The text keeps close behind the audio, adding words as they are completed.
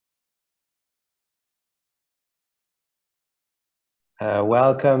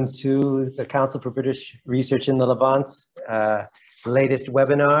Welcome to the Council for British Research in the Levant's latest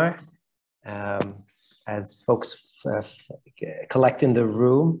webinar. As folks collect in the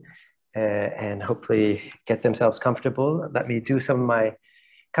room and hopefully get themselves comfortable, let me do some of my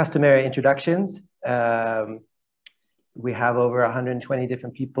customary introductions. We have over 120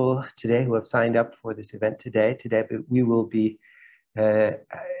 different people today who have signed up for this event today. Today we will be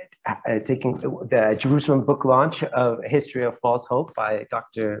taking the Jerusalem book launch of A History of False Hope by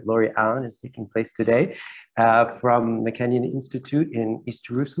Dr. Laurie Allen is taking place today from the Kenyon Institute in East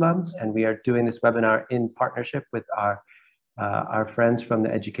Jerusalem. And we are doing this webinar in partnership with our friends from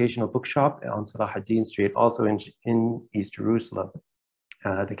the Educational Bookshop on Salahuddin Street, also in East Jerusalem.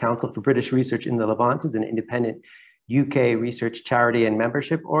 The Council for British Research in the Levant is an independent UK research charity and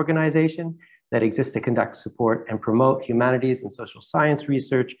membership organization that exists to conduct, support, and promote humanities and social science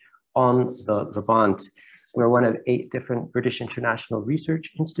research on the Levant. We're one of 8 different British international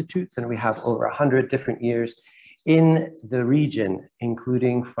research institutes, and we have over 100 different years in the region,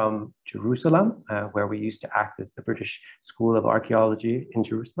 including from Jerusalem, where we used to act as the British School of Archaeology in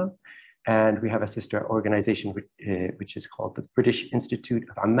Jerusalem. And we have a sister organization, which is called the British Institute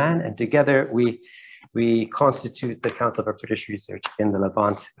of Amman. And together we constitute the Council for British Research in the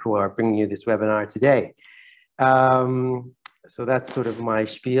Levant, who are bringing you this webinar today. So that's sort of my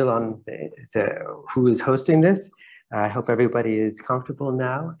spiel on who is hosting this. I hope everybody is comfortable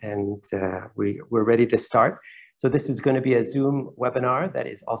now, and we're ready to start. So this is going to be a Zoom webinar that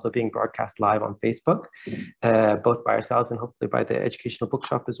is also being broadcast live on Facebook, both by ourselves and hopefully by the Educational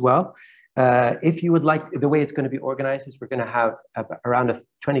Bookshop as well. If you would like, the way it's going to be organized is we're going to have around a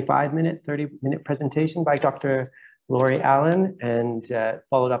 25-minute, 30-minute presentation by Dr. Laurie Allen, and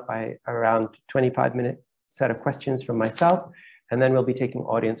followed up by around 25-minute set of questions from myself. And then we'll be taking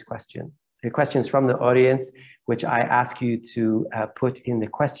audience questions from the audience, which I ask you to put in the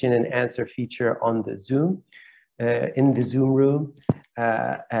question and answer feature on the Zoom, in the Zoom room.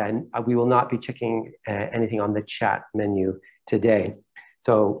 And we will not be checking anything on the chat menu today.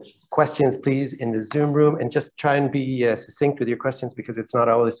 So questions, please, in the Zoom room, and just try and be succinct with your questions, because it's not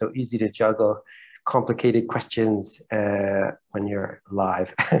always so easy to juggle complicated questions when you're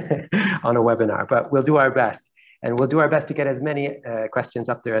live on a webinar, but we'll do our best. And we'll do our best to get as many questions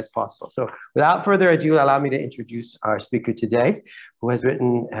up there as possible. So without further ado, allow me to introduce our speaker today, who has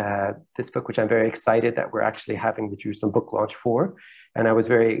written this book, which I'm very excited that we're actually having the Jerusalem book launch for. And I was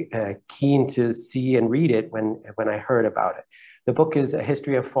very keen to see and read it when I heard about it. The book is A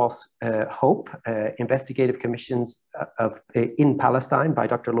History of False Hope, Investigative Commissions in Palestine by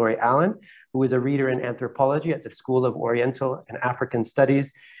Dr. Laurie Allen, who is a reader in anthropology at the School of Oriental and African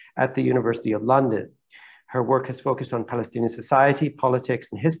Studies at the University of London. Her work has focused on Palestinian society, politics,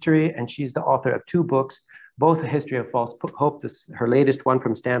 and history, and she's the author of 2 books, both A History of False Hope, her latest one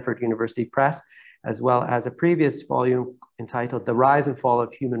from Stanford University Press, as well as a previous volume entitled The Rise and Fall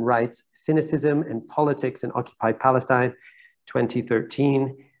of Human Rights, Cynicism and Politics in Occupied Palestine,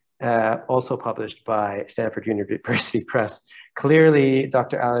 2013, also published by Stanford University Press. Clearly,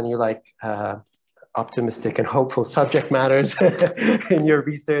 Dr. Allen, you like optimistic and hopeful subject matters in your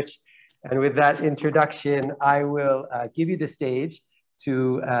research. And with that introduction, I will give you the stage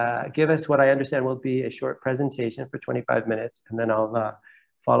to give us what I understand will be a short presentation for 25 minutes, and then I'll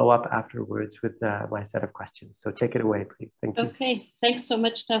follow up afterwards with my set of questions. So take it away, please. Thank you. Okay, thanks so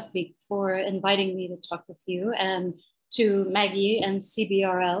much, Toufic, for inviting me to talk with you, and to Maggie and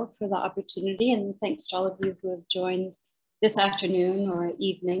CBRL for the opportunity, and thanks to all of you who have joined this afternoon or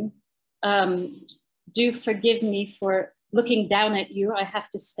evening. Do forgive me for looking down at you. I have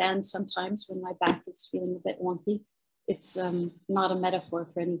to stand sometimes when my back is feeling a bit wonky. It's not a metaphor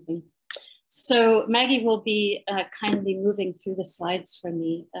for anything. So Maggie will be kindly moving through the slides for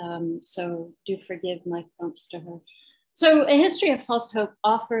me. So do forgive my prompts to her. So A History of False Hope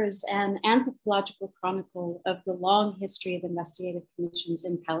offers an anthropological chronicle of the long history of investigative commissions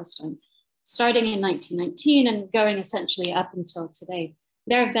in Palestine, starting in 1919 and going essentially up until today.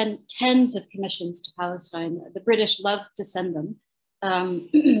 There have been tens of commissions to Palestine. The British love to send them,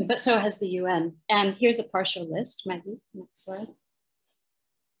 but so has the UN. And here's a partial list. Maggie, next slide.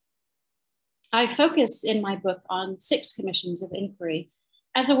 I focus in my book on 6 commissions of inquiry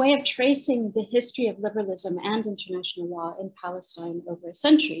as a way of tracing the history of liberalism and international law in Palestine over a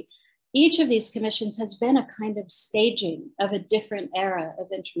century. Each of these commissions has been a kind of staging of a different era of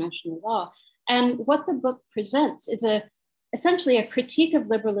international law. And what the book presents is essentially a critique of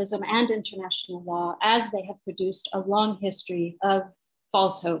liberalism and international law as they have produced a long history of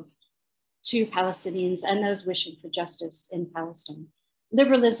false hope to Palestinians and those wishing for justice in Palestine.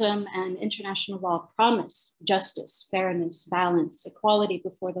 Liberalism and international law promise justice, fairness, balance, equality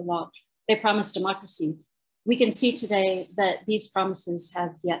before the law. They promise democracy. We can see today that these promises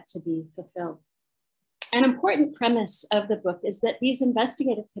have yet to be fulfilled. An important premise of the book is that these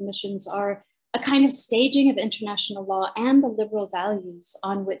investigative commissions are a kind of staging of international law and the liberal values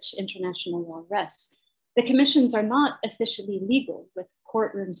on which international law rests. The commissions are not officially legal with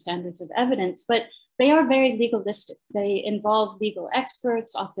courtroom standards of evidence, but they are very legalistic. They involve legal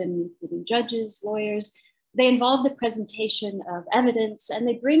experts, often including judges, lawyers. They involve the presentation of evidence, and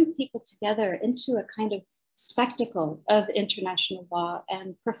they bring people together into a kind of spectacle of international law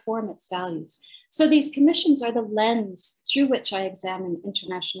and perform its values. So these commissions are the lens through which I examine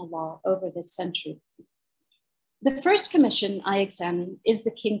international law over this century. The first commission I examine is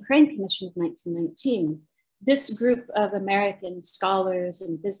the King-Crane Commission of 1919. This group of American scholars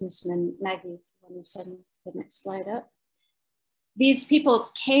and businessmen, Maggie, let me send the next slide up. These people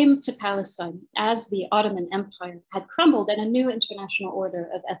came to Palestine as the Ottoman Empire had crumbled and a new international order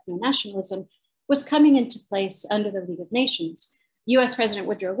of ethno-nationalism was coming into place under the League of Nations. US President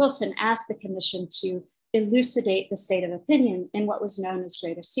Woodrow Wilson asked the commission to elucidate the state of opinion in what was known as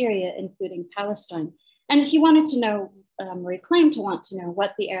Greater Syria, including Palestine. And he wanted to know, or he claimed to want to know,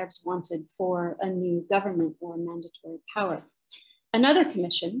 what the Arabs wanted for a new government or mandatory power. Another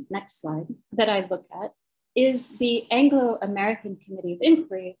commission, next slide, that I look at is the Anglo-American Committee of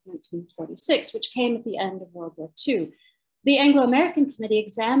Inquiry of 1946, which came at the end of World War II. The Anglo-American Committee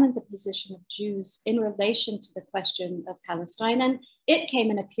examined the position of Jews in relation to the question of Palestine, and it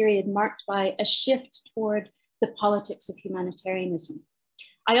came in a period marked by a shift toward the politics of humanitarianism.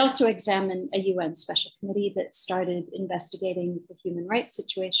 I also examined a UN special committee that started investigating the human rights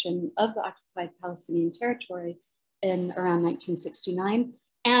situation of the occupied Palestinian territory in around 1969,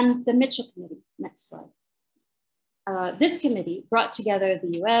 and the Mitchell Committee, next slide. This committee brought together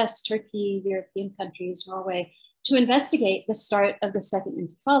the US, Turkey, European countries, Norway, to investigate the start of the Second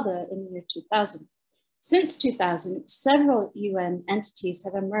Intifada in the year 2000. Since 2000, several UN entities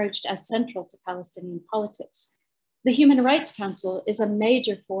have emerged as central to Palestinian politics. The Human Rights Council is a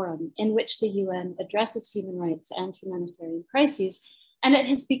major forum in which the UN addresses human rights and humanitarian crises, and it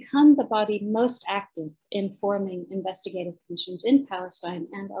has become the body most active in forming investigative commissions in Palestine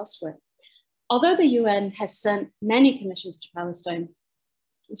and elsewhere. Although the UN has sent many commissions to Palestine,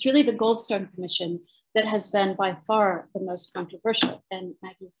 it's really the Goldstone Commission that has been by far the most controversial. And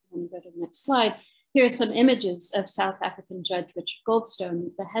Maggie, if you want to go to the next slide, here are some images of South African Judge Richard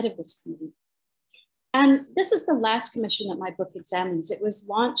Goldstone, the head of this committee. And this is the last commission that my book examines. It was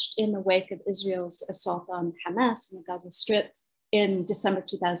launched in the wake of Israel's assault on Hamas in the Gaza Strip in December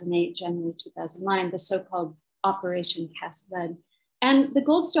 2008, January 2009, the so-called Operation Cast Lead. And the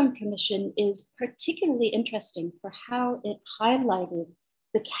Goldstone Commission is particularly interesting for how it highlighted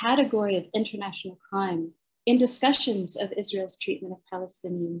the category of international crime in discussions of Israel's treatment of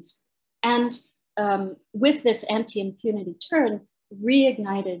Palestinians. And with this anti-impunity turn,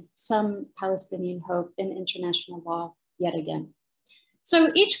 reignited some Palestinian hope in international law yet again.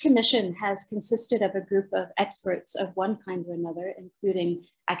 So each commission has consisted of a group of experts of one kind or another, including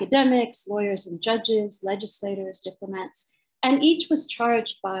academics, lawyers and judges, legislators, diplomats, and each was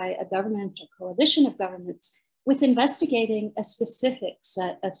charged by a government or coalition of governments with investigating a specific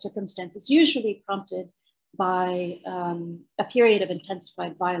set of circumstances, usually prompted by a period of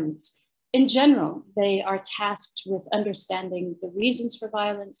intensified violence. In general, they are tasked with understanding the reasons for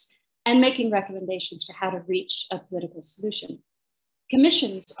violence and making recommendations for how to reach a political solution.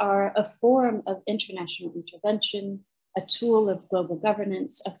 Commissions are a form of international intervention, a tool of global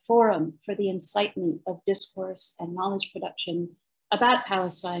governance, a forum for the incitement of discourse and knowledge production about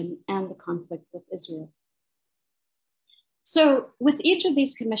Palestine and the conflict with Israel. So with each of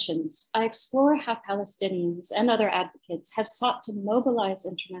these commissions, I explore how Palestinians and other advocates have sought to mobilize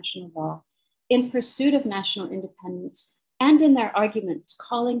international law in pursuit of national independence and in their arguments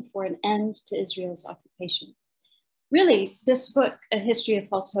calling for an end to Israel's occupation. Really, this book, A History of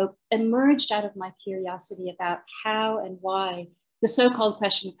False Hope, emerged out of my curiosity about how and why the so-called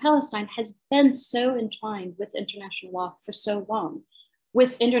question of Palestine has been so entwined with international law for so long.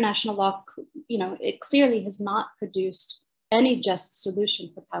 With international law, it clearly has not produced any just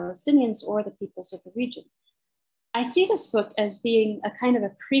solution for Palestinians or the peoples of the region. I see this book as being a kind of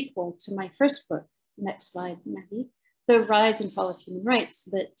a prequel to my first book, next slide, Maggie, The Rise and Fall of Human Rights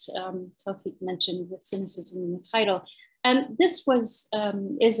that Toufic mentioned with Cynicism in the title. And this is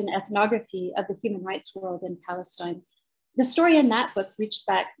an ethnography of the human rights world in Palestine. The story in that book reached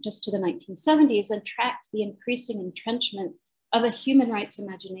back just to the 1970s and tracked the increasing entrenchment of a human rights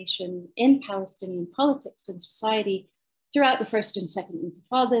imagination in Palestinian politics and society throughout the First and Second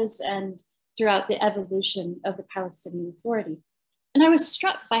Intifadas and throughout the evolution of the Palestinian Authority. And I was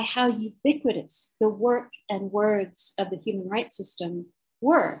struck by how ubiquitous the work and words of the human rights system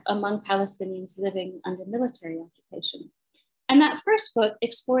were among Palestinians living under military occupation. And that first book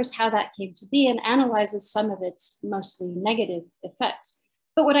explores how that came to be and analyzes some of its mostly negative effects.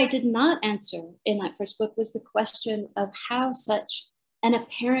 But what I did not answer in that first book was the question of how such an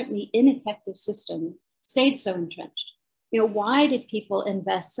apparently ineffective system stayed so entrenched. Why did people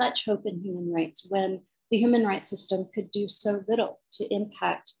invest such hope in human rights when the human rights system could do so little to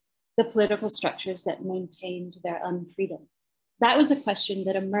impact the political structures that maintained their unfreedom? That was a question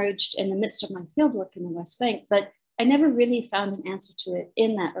that emerged in the midst of my fieldwork in the West Bank, but I never really found an answer to it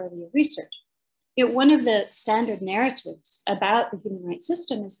in that earlier research. One of the standard narratives about the human rights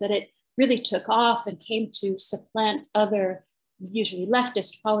system is that it really took off and came to supplant other, usually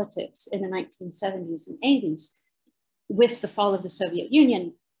leftist politics in the 1970s and 80s. With the fall of the Soviet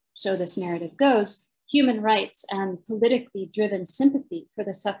Union, so this narrative goes, human rights and politically driven sympathy for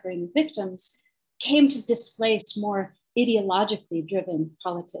the suffering victims came to displace more ideologically driven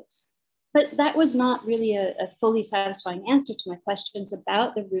politics. But that was not really a fully satisfying answer to my questions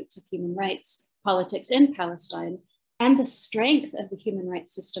about the roots of human rights politics in Palestine and the strength of the human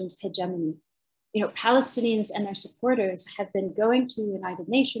rights system's hegemony. Palestinians and their supporters have been going to the United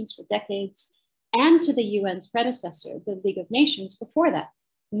Nations for decades and to the UN's predecessor, the League of Nations, before that,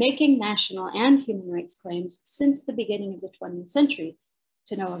 making national and human rights claims since the beginning of the 20th century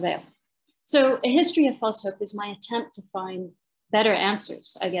to no avail. So A History of False Hope is my attempt to find better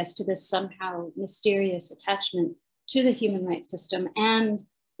answers, I guess, to this somehow mysterious attachment to the human rights system and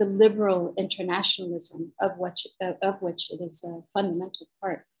the liberal internationalism of which it is a fundamental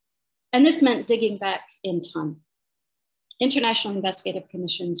part. And this meant digging back in time. International investigative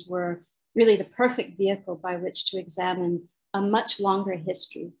commissions were really the perfect vehicle by which to examine a much longer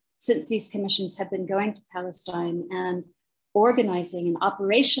history, since these commissions have been going to Palestine and organizing and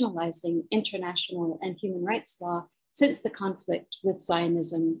operationalizing international and human rights law since the conflict with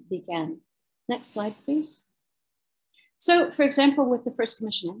Zionism began. Next slide, please. So, for example, with the first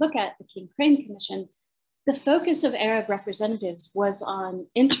commission I look at, the King Crane Commission, the focus of Arab representatives was on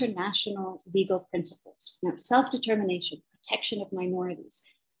international legal principles, self-determination, protection of minorities,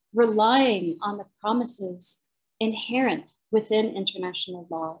 relying on the promises inherent within international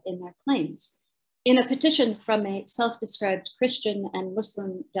law in their claims. In a petition from a self-described Christian and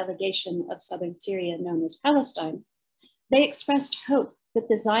Muslim delegation of southern Syria known as Palestine, they expressed hope that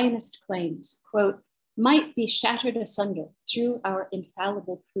the Zionist claims, quote, might be shattered asunder through our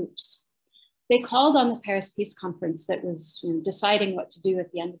infallible proofs. They called on the Paris Peace Conference that was deciding what to do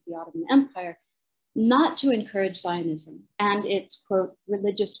at the end of the Ottoman Empire not to encourage Zionism and its, quote,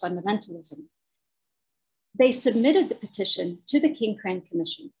 religious fundamentalism. They submitted the petition to the King Crane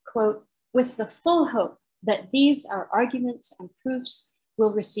Commission, quote, with the full hope that these, our arguments and proofs,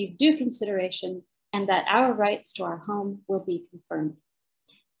 will receive due consideration and that our rights to our home will be confirmed.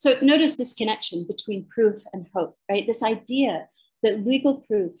 So notice this connection between proof and hope, right? This idea that legal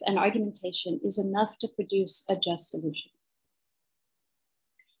proof and argumentation is enough to produce a just solution.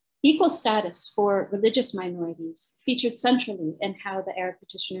 Equal status for religious minorities featured centrally in how the Arab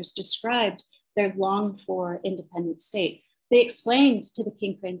petitioners described their longed for independent state. They explained to the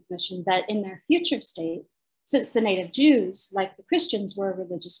King Crane Commission that in their future state, since the native Jews, like the Christians, were a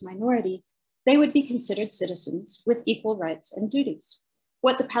religious minority, they would be considered citizens with equal rights and duties.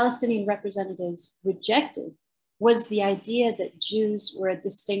 What the Palestinian representatives rejected was the idea that Jews were a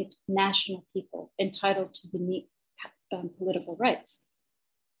distinct national people entitled to unique political rights.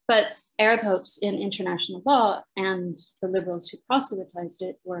 But Arab hopes in international law and the liberals who proselytized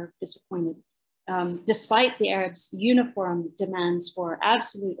it were disappointed. Despite the Arabs' uniform demands for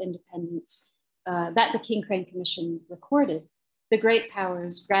absolute independence that the King Crane Commission recorded, the great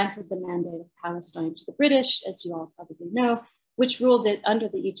powers granted the mandate of Palestine to the British, as you all probably know, which ruled it under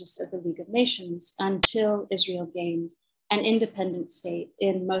the aegis of the League of Nations until Israel gained an independent state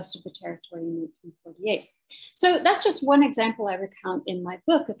in most of the territory in 1948. So that's just one example I recount in my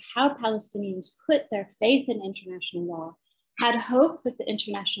book of how Palestinians put their faith in international law, had hope that the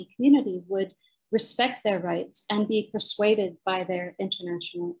international community would respect their rights and be persuaded by their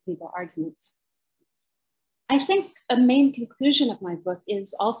international legal arguments. I think a main conclusion of my book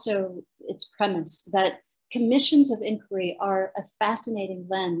is also its premise that commissions of inquiry are a fascinating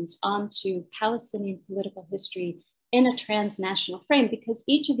lens onto Palestinian political history in a transnational frame, because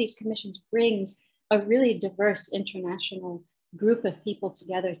each of these commissions brings a really diverse international group of people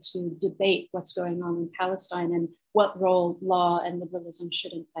together to debate what's going on in Palestine and what role law and liberalism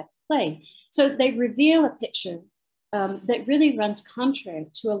should in fact play. So they reveal a picture that really runs contrary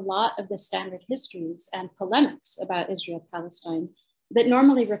to a lot of the standard histories and polemics about Israel-Palestine that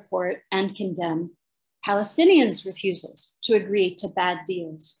normally report and condemn Palestinians' refusals to agree to bad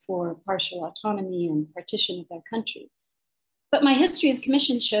deals for partial autonomy and partition of their country. But my history of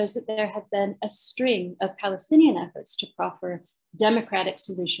commissions shows that there have been a string of Palestinian efforts to proffer democratic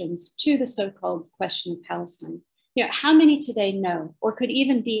solutions to the so-called question of Palestine. You know, how many today know or could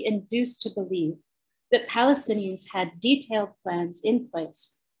even be induced to believe that Palestinians had detailed plans in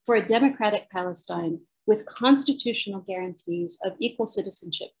place for a democratic Palestine with constitutional guarantees of equal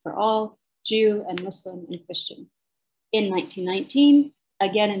citizenship for all, Jew and Muslim and Christian, in 1919,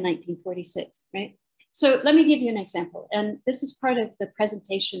 again in 1946, right? So let me give you an example. And this is part of the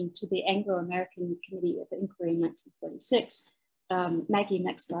presentation to the Anglo-American Committee of Inquiry in 1946. Maggie,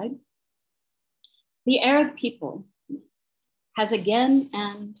 next slide. The Arab people has again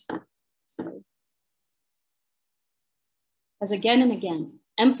and again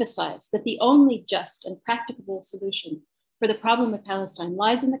emphasized that the only just and practicable solution for the problem of Palestine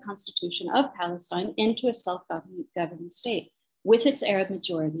lies in the constitution of Palestine into a self-governing state with its Arab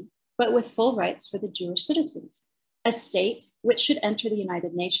majority, but with full rights for the Jewish citizens, a state which should enter the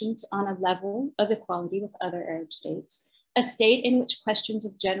United Nations on a level of equality with other Arab states, a state in which questions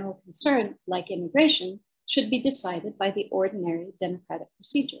of general concern, like immigration, should be decided by the ordinary democratic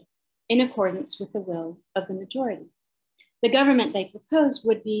procedure in accordance with the will of the majority. The government they proposed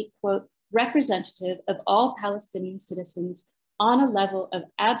would be, quote, representative of all Palestinian citizens on a level of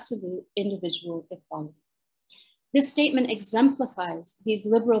absolute individual equality. This statement exemplifies these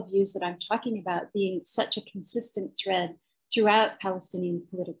liberal views that I'm talking about being such a consistent thread throughout Palestinian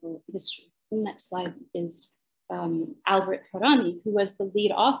political history. The next slide is Albert Hourani, who was the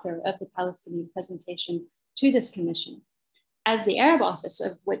lead author of the Palestinian presentation to this commission. As the Arab office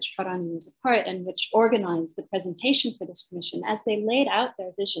of which Hourani was a part and which organized the presentation for this commission, as they laid out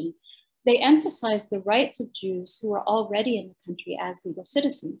their vision, they emphasized the rights of Jews who were already in the country as legal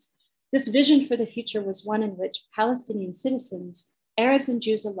citizens. This vision for the future was one in which Palestinian citizens, Arabs and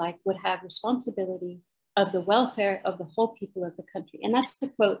Jews alike, would have responsibility of the welfare of the whole people of the country. And that's the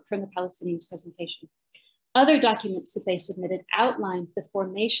quote from the Palestinians' presentation. Other documents that they submitted outlined the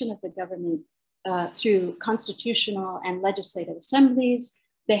formation of the government through constitutional and legislative assemblies.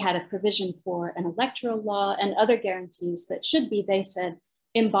 They had a provision for an electoral law and other guarantees that should be, they said,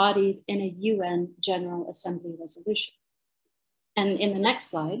 embodied in a UN General Assembly resolution. And in the next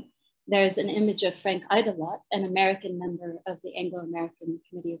slide, there's an image of Frank Eidelot, an American member of the Anglo-American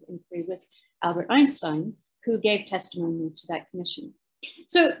Committee of Inquiry with Albert Einstein, who gave testimony to that commission.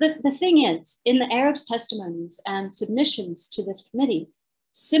 So the thing is, in the Arabs' testimonies and submissions to this committee,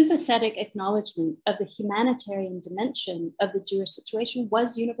 sympathetic acknowledgement of the humanitarian dimension of the Jewish situation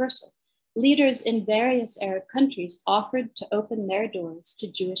was universal. Leaders in various Arab countries offered to open their doors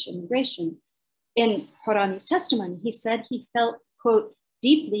to Jewish immigration. In Hourani's testimony, he said he felt, quote,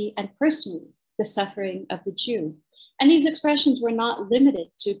 deeply and personally the suffering of the Jew. And these expressions were not limited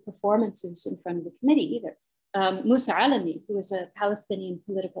to performances in front of the committee either. Musa Alami, who was a Palestinian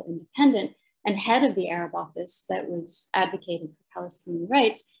political independent and head of the Arab office that was advocating for Palestinian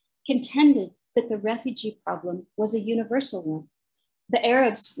rights, contended that the refugee problem was a universal one. The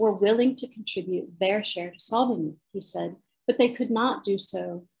Arabs were willing to contribute their share to solving it, he said, but they could not do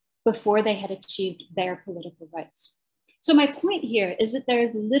so before they had achieved their political rights. So my point here is that there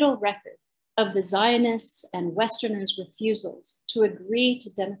is little record of the Zionists and Westerners' refusals to agree to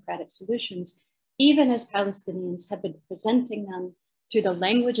democratic solutions, even as Palestinians have been presenting them through the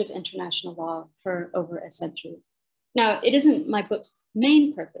language of international law for over a century. Now, it isn't my book's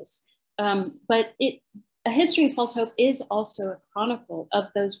main purpose, but A History of False Hope is also a chronicle of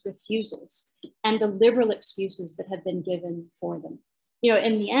those refusals and the liberal excuses that have been given for them. You know,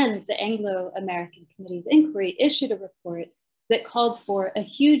 in the end, the Anglo-American Committee of Inquiry issued a report that called for a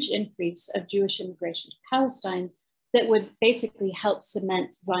huge increase of Jewish immigration to Palestine that would basically help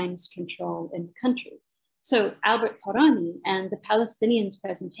cement Zionist control in the country. So Albert Hourani and the Palestinians'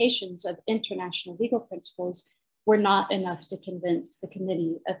 presentations of international legal principles were not enough to convince the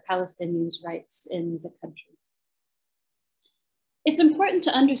Committee of Palestinians' rights in the country. It's important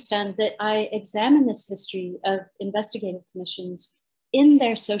to understand that I examine this history of investigative commissions in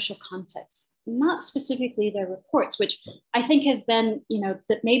their social context, not specifically their reports, which I think have been,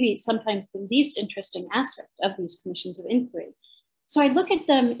 that maybe sometimes the least interesting aspect of these commissions of inquiry. So I look at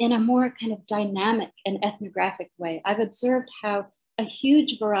them in a more kind of dynamic and ethnographic way. I've observed how a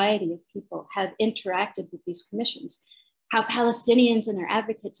huge variety of people have interacted with these commissions, how Palestinians and their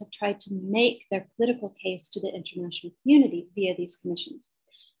advocates have tried to make their political case to the international community via these commissions.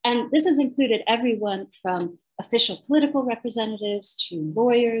 And this has included everyone from official political representatives to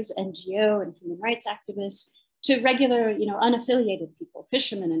lawyers, NGO and human rights activists, to regular, unaffiliated people,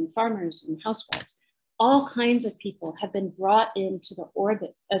 fishermen and farmers and housewives. All kinds of people have been brought into the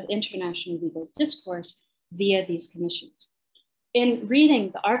orbit of international legal discourse via these commissions. In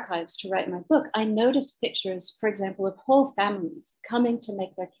reading the archives to write my book, I noticed pictures, for example, of whole families coming to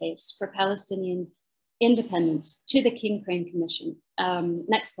make their case for Palestinian independence to the King Crane Commission.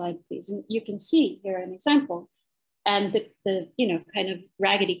 Next slide, please. And you can see here an example, and the kind of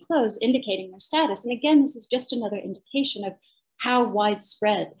raggedy clothes indicating their status. And again, this is just another indication of how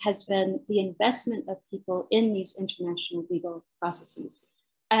widespread has been the investment of people in these international legal processes.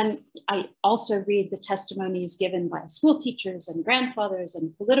 And I also read the testimonies given by school teachers and grandfathers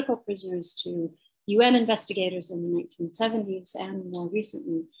and political prisoners to UN investigators in the 1970s and more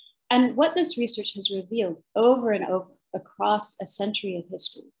recently. And what this research has revealed over and over across a century of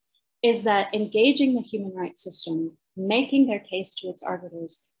history is that engaging the human rights system, making their case to its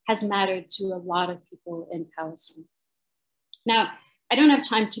arbiters, has mattered to a lot of people in Palestine. Now, I don't have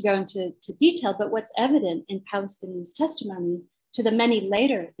time to go into detail, but what's evident in Palestinians' testimony to the many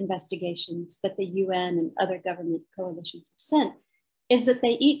later investigations that the UN and other government coalitions have sent is that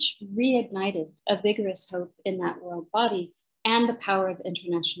they each reignited a vigorous hope in that world body and the power of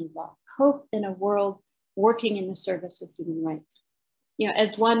international law, hope in a world working in the service of human rights.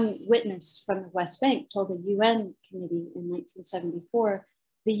 As one witness from the West Bank told a UN committee in 1974,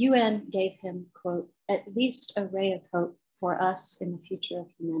 the UN gave him, quote, "at least a ray of hope for us in the future of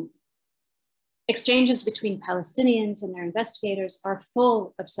humanity." Exchanges between Palestinians and their investigators are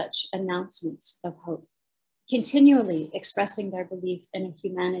full of such announcements of hope, continually expressing their belief in a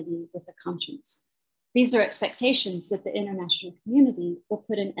humanity with a conscience. These are expectations that the international community will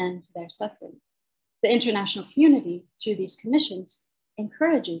put an end to their suffering. The international community, through these commissions,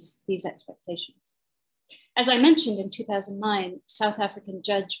 encourages these expectations. As I mentioned in 2009, South African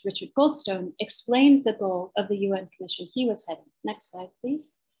Judge Richard Goldstone explained the goal of the UN Commission he was heading. Next slide,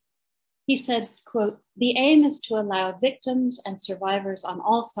 please. He said, quote, "the aim is to allow victims and survivors on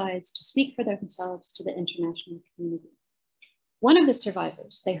all sides to speak for themselves to the international community." One of the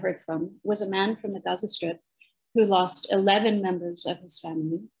survivors they heard from was a man from the Gaza Strip who lost 11 members of his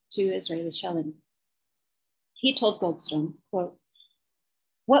family to Israeli shelling. He told Goldstone, quote,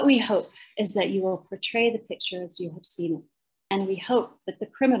 "what we hope is that you will portray the picture as you have seen it, and we hope that the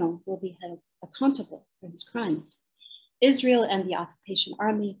criminal will be held accountable for his crimes. Israel and the occupation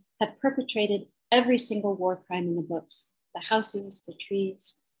army have perpetrated every single war crime in the books: the houses, the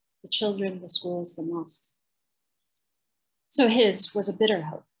trees, the children, the schools, the mosques." So his was a bitter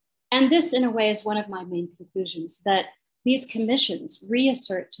hope. And this, in a way, is one of my main conclusions, that these commissions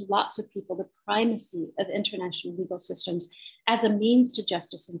reassert to lots of people the primacy of international legal systems as a means to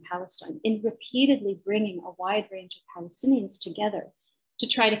justice in Palestine, in repeatedly bringing a wide range of Palestinians together to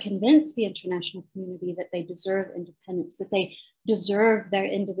try to convince the international community that they deserve independence, that they deserve their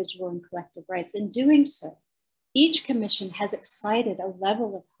individual and collective rights. In doing so, each commission has excited a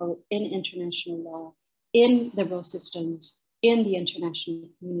level of hope in international law, in liberal systems, in the international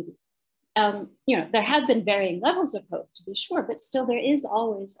community. There have been varying levels of hope, to be sure, but still there is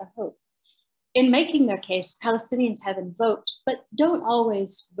always a hope. In making their case, Palestinians have invoked, but don't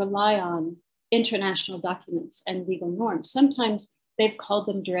always rely on, international documents and legal norms. Sometimes they've called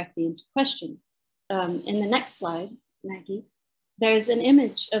them directly into question. In the next slide, Maggie, there's an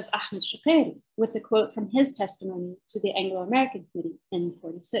image of Ahmed Shaqiri with a quote from his testimony to the Anglo-American Committee in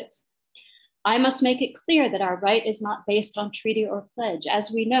 1946. "I must make it clear that our right is not based on treaty or pledge.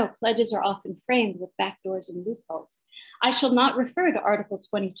 As we know, pledges are often framed with backdoors and loopholes. I shall not refer to Article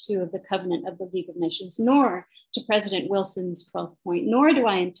 22 of the Covenant of the League of Nations, nor to President Wilson's 12th point, nor do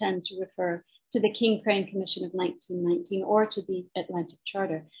I intend to refer to the King Crane Commission of 1919 or to the Atlantic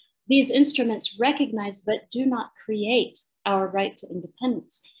Charter. These instruments recognize but do not create our right to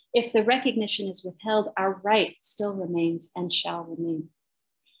independence. If the recognition is withheld, our right still remains and shall remain."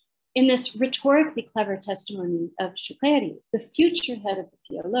 In this rhetorically clever testimony of Shaqiri, the future head of the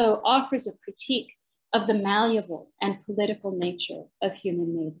PLO offers a critique of the malleable and political nature of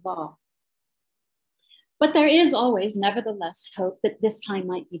human-made law. But there is always, nevertheless, hope that this time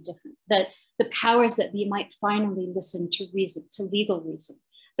might be different, that the powers that be might finally listen to reason, to legal reason,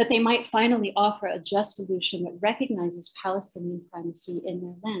 that they might finally offer a just solution that recognizes Palestinian primacy in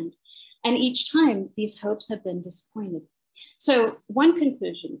their land. And each time, these hopes have been disappointed. So one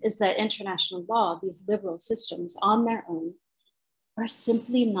conclusion is that international law, these liberal systems on their own, are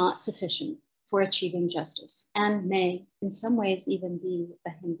simply not sufficient for achieving justice and may in some ways even be a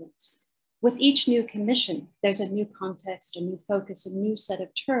hindrance. With each new commission, there's a new context, a new focus, a new set of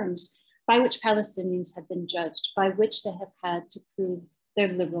terms by which Palestinians have been judged, by which they have had to prove their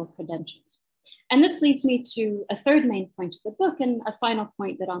liberal credentials. And this leads me to a third main point of the book and a final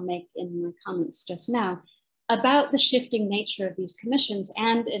point that I'll make in my comments just now about the shifting nature of these commissions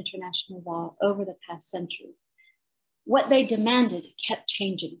and international law over the past century. What they demanded kept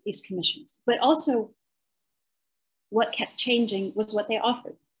changing, these commissions, but also what kept changing was what they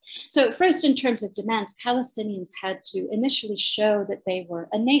offered. So first, in terms of demands, Palestinians had to initially show that they were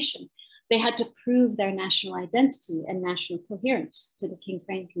a nation. They had to prove their national identity and national coherence to the King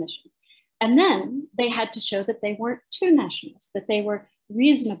Crane Commission. And then they had to show that they weren't two nationalists, that they were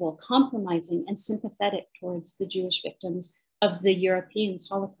reasonable, compromising, and sympathetic towards the Jewish victims of the Europeans'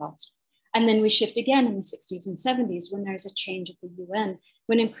 Holocaust. And then we shift again in the 60s and 70s when there's a change at the UN,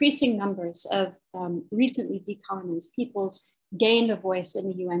 when increasing numbers of recently decolonized peoples gained a voice in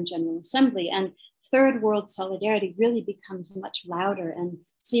the UN General Assembly, and third world solidarity really becomes much louder and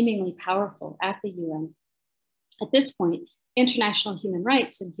seemingly powerful at the UN. At this point, international human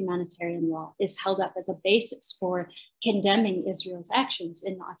rights and humanitarian law is held up as a basis for condemning Israel's actions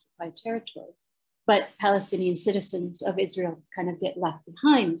in the occupied territory. But Palestinian citizens of Israel kind of get left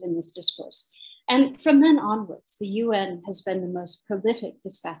behind in this discourse. And from then onwards, the UN has been the most prolific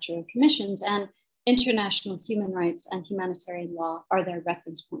dispatcher of commissions, and international human rights and humanitarian law are their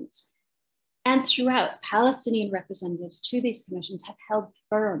reference points. And throughout, Palestinian representatives to these commissions have held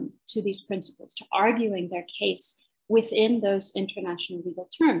firm to these principles, to arguing their case within those international legal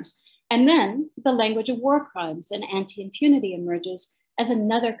terms. And then the language of war crimes and anti-impunity emerges as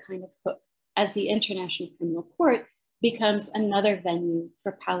another kind of hook, as the International Criminal Court becomes another venue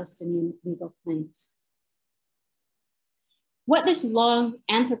for Palestinian legal claims. What this long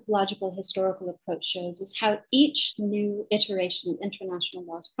anthropological historical approach shows is how each new iteration of international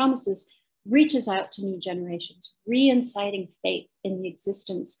law's promises reaches out to new generations, re-inciting faith in the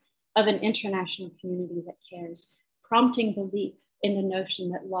existence of an international community that cares, prompting belief in the notion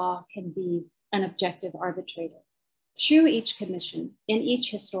that law can be an objective arbitrator. Through each commission, in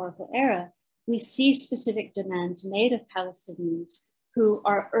each historical era, we see specific demands made of Palestinians who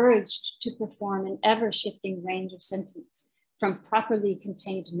are urged to perform an ever-shifting range of sentiments, from properly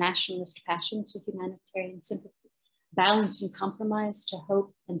contained nationalist passion to humanitarian sympathy, balance and compromise to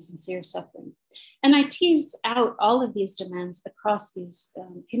hope and sincere suffering. And I tease out all of these demands across these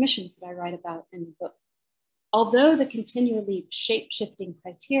commissions that I write about in the book. Although the continually shape-shifting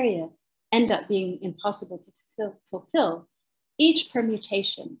criteria end up being impossible to fulfill, each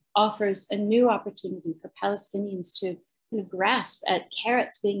permutation offers a new opportunity for Palestinians to kind of grasp at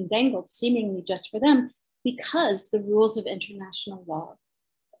carrots being dangled seemingly just for them, because the rules of international law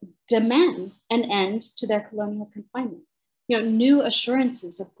demand an end to their colonial confinement. New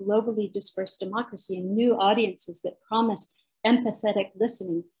assurances of globally dispersed democracy and new audiences that promise empathetic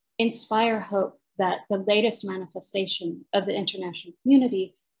listening inspire hope that the latest manifestation of the international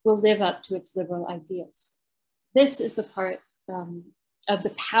community will live up to its liberal ideals. This is the part of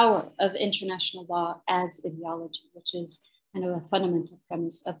the power of international law as ideology, which is kind of a fundamental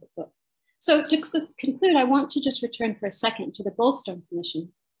premise of the book. So to conclude, I want to just return for a second to the Goldstone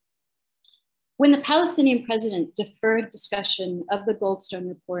Commission. When the Palestinian president deferred discussion of the Goldstone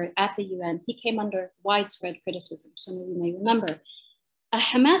report at the UN, he came under widespread criticism. Some of you may remember. A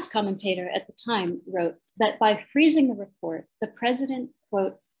Hamas commentator at the time wrote that by freezing the report, the president,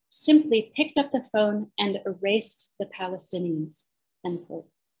 quote, simply picked up the phone and erased the Palestinians, end quote.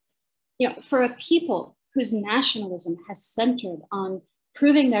 For a people whose nationalism has centered on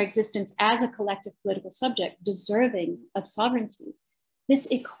proving their existence as a collective political subject deserving of sovereignty, this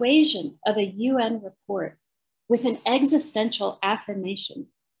equation of a UN report with an existential affirmation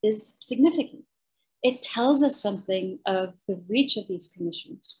is significant. It tells us something of the reach of these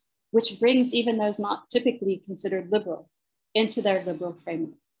commissions, which brings even those not typically considered liberal into their liberal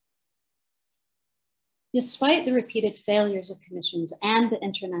framework. Despite the repeated failures of commissions and the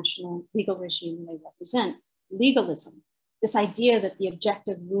international legal regime they represent, legalism, this idea that the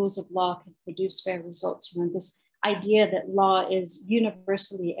objective rules of law can produce fair results, this idea that law is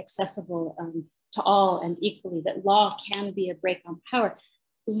universally accessible to all and equally, that law can be a brake on power,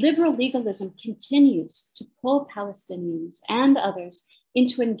 liberal legalism continues to pull Palestinians and others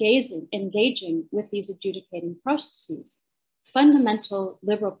into engaging with these adjudicating processes. Fundamental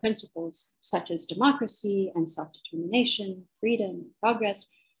liberal principles such as democracy and self-determination, freedom, progress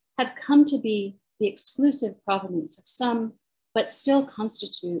have come to be the exclusive provenance of some, but still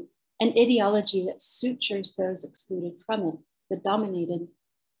constitute an ideology that sutures those excluded from it, that dominated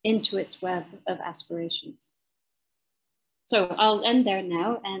into its web of aspirations. So I'll end there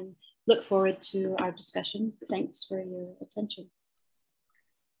now and look forward to our discussion. Thanks for your attention.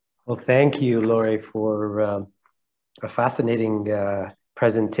 Well, thank you, Laurie, for a fascinating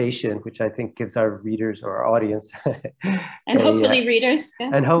presentation, which I think gives our readers or our audience and hopefully readers,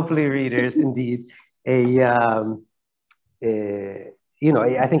 and hopefully readers, indeed, you know,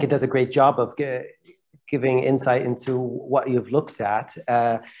 I think it does a great job of giving insight into what you've looked at.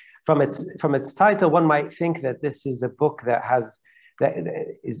 From its title, one might think that this is a book that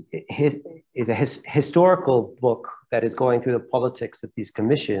is a historical book that is going through the politics of these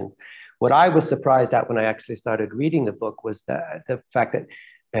commissions. What I was surprised at when I actually started reading the book was the fact that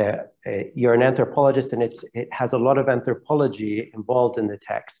you're an anthropologist, and it has a lot of anthropology involved in the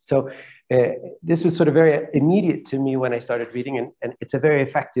text. So this was sort of very immediate to me when I started reading, and it's a very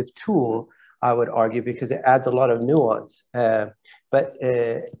effective tool, I would argue, because it adds a lot of nuance. But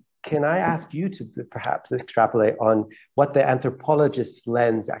can I ask you to perhaps extrapolate on what the anthropologist's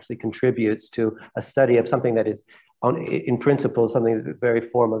lens actually contributes to a study of something that is, in principle, something very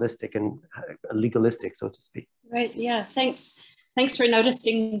formalistic and legalistic, so to speak? Right, yeah, thanks. Thanks for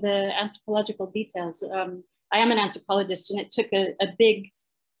noticing the anthropological details. I am an anthropologist, and it took a big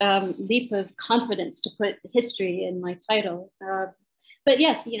leap of confidence to put history in my title. But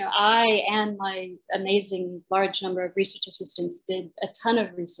yes, you know, I and my amazing large number of research assistants did a ton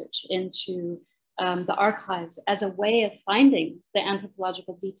of research into the archives as a way of finding the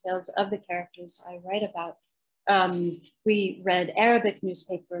anthropological details of the characters I write about. We read Arabic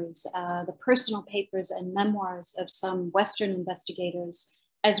newspapers, the personal papers and memoirs of some Western investigators,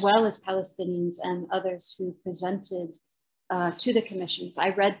 as well as Palestinians and others who presented to the commissions. I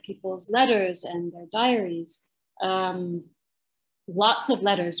read people's letters and their diaries. Lots of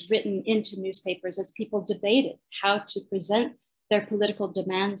letters written into newspapers as people debated how to present their political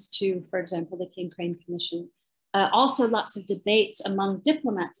demands to, for example, the King Crane Commission. Also lots of debates among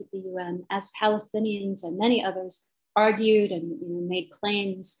diplomats at the UN as Palestinians and many others argued and made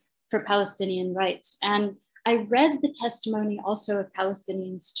claims for Palestinian rights. And I read the testimony also of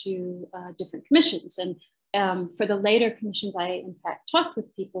Palestinians to different commissions. And for the later commissions, I in fact talked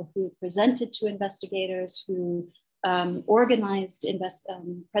with people who presented to investigators, who organized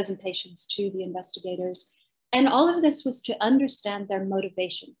presentations to the investigators. And all of this was to understand their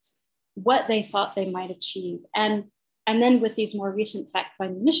motivations, what they thought they might achieve. And then with these more recent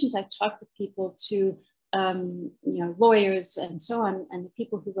fact-finding missions, I talked with people to lawyers and so on, and the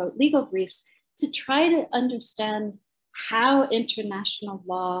people who wrote legal briefs to try to understand how international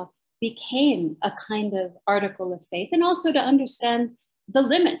law became a kind of article of faith, and also to understand the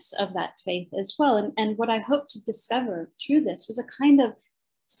limits of that faith as well. And what I hope to discover through this was a kind of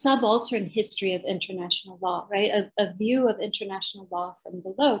subaltern history of international law, right? A view of international law from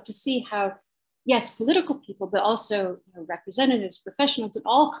below, to see how, yes, political people, but also representatives, professionals, and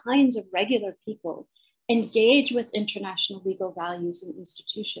all kinds of regular people engage with international legal values and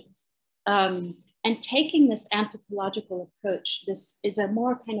institutions. And taking this anthropological approach, this is a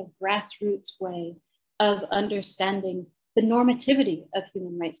more kind of grassroots way of understanding the normativity of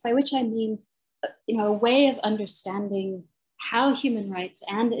human rights, by which I mean, a way of understanding how human rights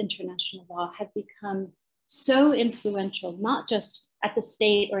and international law have become so influential, not just at the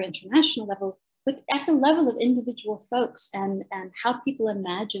state or international level, but at the level of individual folks and how people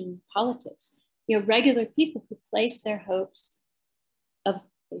imagine politics. Regular people who place their hopes of,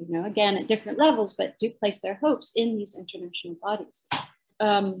 again, at different levels, but do place their hopes in these international bodies.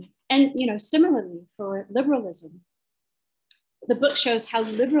 And similarly for liberalism, the book shows how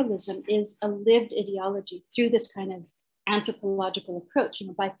liberalism is a lived ideology through this kind of anthropological approach,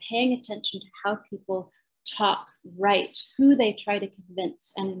 by paying attention to how people talk, write, who they try to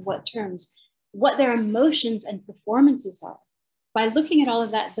convince, and in what terms, what their emotions and performances are. By looking at all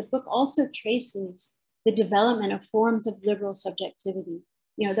of that, the book also traces the development of forms of liberal subjectivity.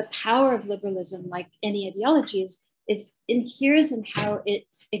 The power of liberalism, like any ideology, inheres in how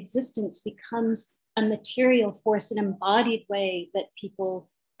its existence becomes a material force, an embodied way that people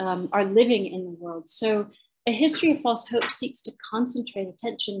are living in the world. So A History of False Hope seeks to concentrate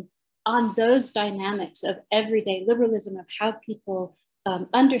attention on those dynamics of everyday liberalism, of how people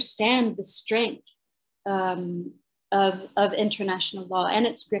understand the strength of international law and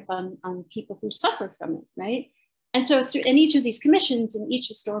its grip on people who suffer from it, right? And so in each of these commissions, in each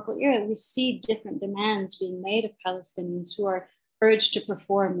historical era, we see different demands being made of Palestinians who are urged to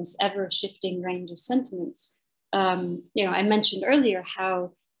perform this ever-shifting range of sentiments. I mentioned earlier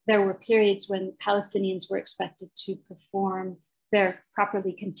how there were periods when Palestinians were expected to perform their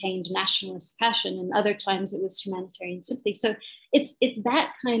properly contained nationalist passion, and other times it was humanitarian sympathy. So it's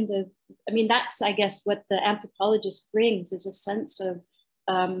that kind of, that's, I guess, what the anthropologist brings, is a sense of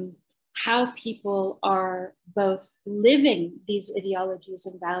how people are both living these ideologies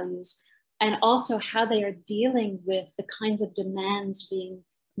and values, and also how they are dealing with the kinds of demands being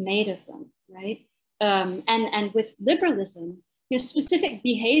made of them, right? And with liberalism, specific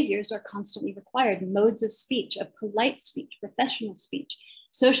behaviors are constantly required, modes of speech, of polite speech, professional speech.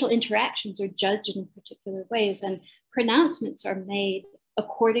 Social interactions are judged in particular ways, and pronouncements are made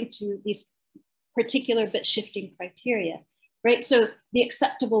according to these particular but shifting criteria, right? So the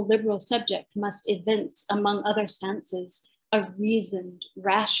acceptable liberal subject must evince, among other stances, a reasoned,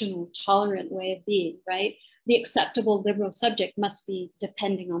 rational, tolerant way of being, right? The acceptable liberal subject must be,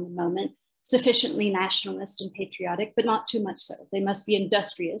 depending on the moment, sufficiently nationalist and patriotic, but not too much so. They must be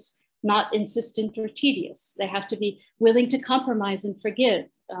industrious, not insistent or tedious. They have to be willing to compromise and forgive,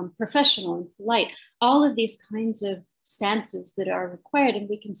 professional and polite, all of these kinds of stances that are required. And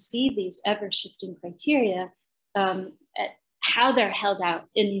we can see these ever-shifting criteria at how they're held out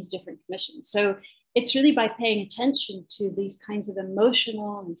in these different commissions. So it's really by paying attention to these kinds of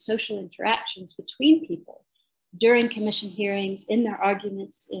emotional and social interactions between people during commission hearings, in their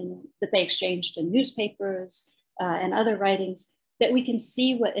arguments that they exchanged in newspapers and other writings, that we can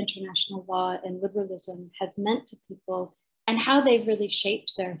see what international law and liberalism have meant to people and how they've really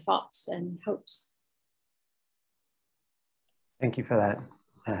shaped their thoughts and hopes. Thank you for that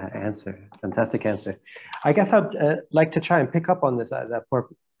answer. Fantastic answer. I guess I'd like to try and pick up on this, that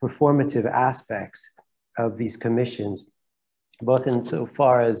performative aspects of these commissions, both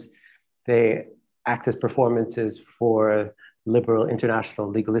insofar as they act as performances for liberal international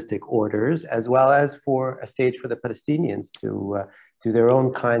legalistic orders, as well as for a stage for the Palestinians to do their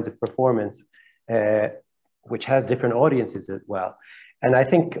own kinds of performance, which has different audiences as well. And I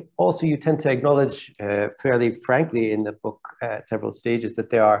think also you tend to acknowledge fairly frankly in the book at several stages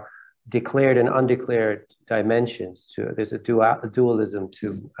that there are declared and undeclared dimensions to, there's a dualism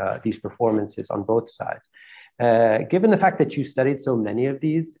to these performances on both sides. Given the fact that you studied so many of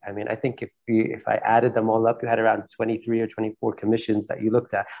these, I mean, I think if I added them all up, you had around 23 or 24 commissions that you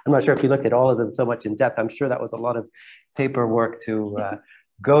looked at. I'm not sure if you looked at all of them so much in depth. I'm sure that was a lot of paperwork to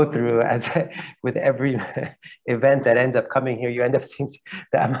go through, as with every event that ends up coming here, you end up seeing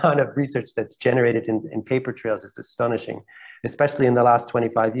the amount of research that's generated in paper trails is astonishing, especially in the last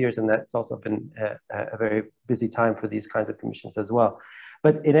 25 years. And that's also been a very busy time for these kinds of commissions as well.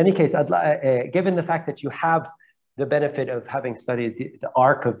 But in any case, given the fact that you have the benefit of having studied the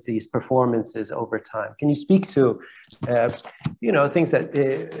arc of these performances over time, can you speak to, things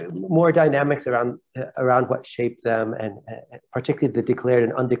that more dynamics around what shaped them, and particularly the declared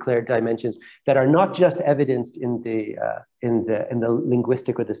and undeclared dimensions that are not just evidenced in the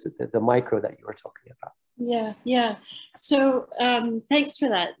linguistic or the micro that you were talking about? Yeah. So thanks for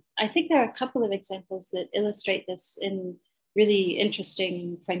that. I think there are a couple of examples that illustrate this in really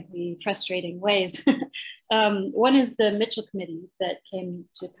interesting, frankly, frustrating ways. One is the Mitchell Committee that came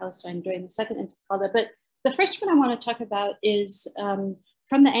to Palestine during the Second Intifada. But the first one I want to talk about is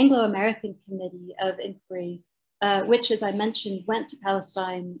from the Anglo-American Committee of Inquiry, which, as I mentioned, went to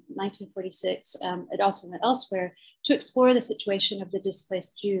Palestine in 1946. It also went elsewhere to explore the situation of the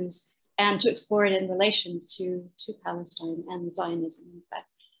displaced Jews and to explore it in relation to Palestine and Zionism, in fact.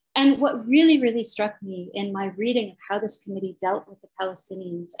 And what really, really struck me in my reading of how this committee dealt with the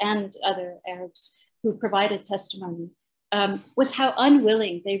Palestinians and other Arabs who provided testimony was how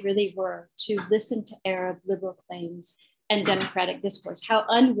unwilling they really were to listen to Arab liberal claims and democratic discourse, how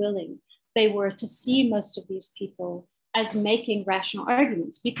unwilling they were to see most of these people as making rational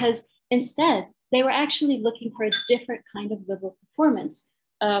arguments, because instead they were actually looking for a different kind of liberal performance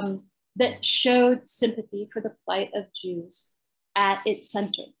that showed sympathy for the plight of Jews at its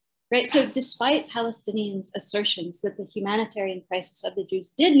center. Right? So despite Palestinians' assertions that the humanitarian crisis of the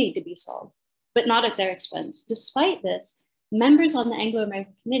Jews did need to be solved, but not at their expense, despite this, members on the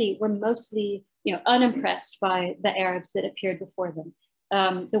Anglo-American Committee were mostly unimpressed by the Arabs that appeared before them.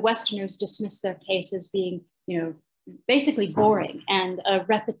 The Westerners dismissed their case as being basically boring and a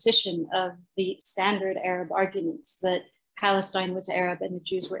repetition of the standard Arab arguments that Palestine was Arab and the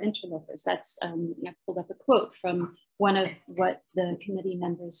Jews were interlopers. That's, I pulled up a quote from one of what the committee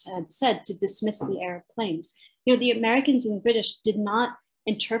members had said to dismiss the Arab claims. The Americans and British did not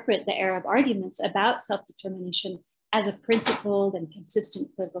interpret the Arab arguments about self-determination as a principled and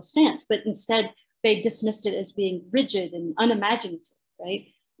consistent political stance, but instead they dismissed it as being rigid and unimaginative, right?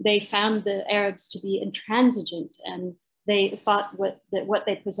 They found the Arabs to be intransigent, and they thought that what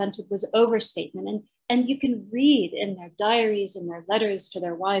they presented was overstatement. And you can read in their diaries and their letters to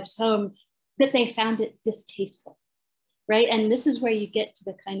their wives home that they found it distasteful, right? And this is where you get to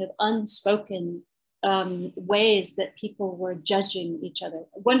the kind of unspoken ways that people were judging each other.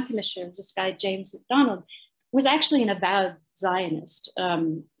 One commissioner, this guy, James McDonald, was actually an avowed Zionist. I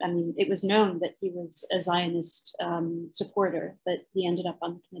mean, it was known that he was a Zionist supporter, but he ended up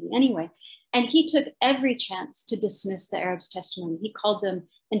on the committee anyway. And he took every chance to dismiss the Arabs' testimony. He called them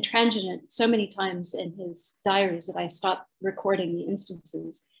intransigent so many times in his diaries that I stopped recording the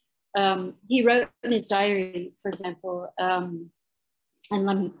instances. He wrote in his diary, for example, and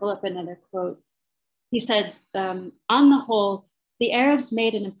let me pull up another quote. He said, on the whole, the Arabs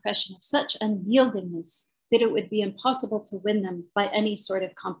made an impression of such unyieldingness that it would be impossible to win them by any sort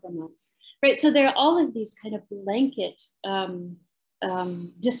of compromise, right? So there are all of these kind of blanket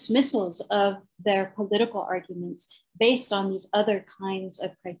dismissals of their political arguments based on these other kinds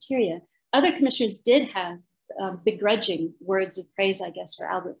of criteria. Other commissioners did have begrudging words of praise, I guess, for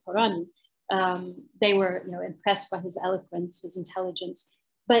Albert Hourani. They were, impressed by his eloquence, his intelligence,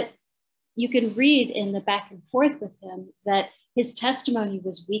 but you can read in the back and forth with him that his testimony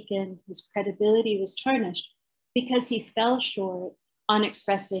was weakened, his credibility was tarnished because he fell short on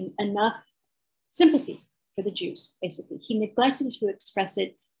expressing enough sympathy for the Jews, basically. He neglected to express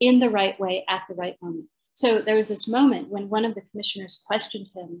it in the right way at the right moment. So there was this moment when one of the commissioners questioned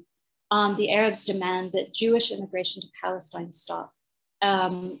him on the Arabs' demand that Jewish immigration to Palestine stop.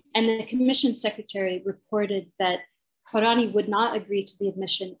 And the commission secretary reported that Hourani would not agree to the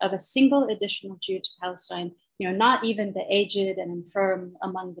admission of a single additional Jew to Palestine, not even the aged and infirm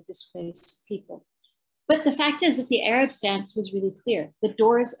among the displaced people. But the fact is that the Arab stance was really clear. The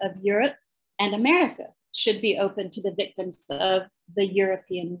doors of Europe and America should be open to the victims of the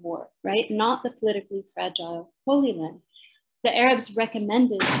European war, right? Not the politically fragile Holy Land. The Arabs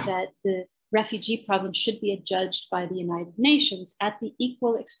recommended that the refugee problem should be adjudged by the United Nations at the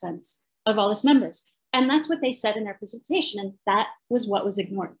equal expense of all its members. And that's what they said in their presentation. And that was what was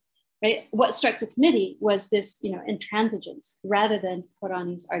ignored, right? What struck the committee was this, intransigence rather than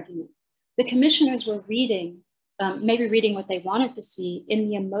Hourani's argument. The commissioners were reading, maybe reading what they wanted to see in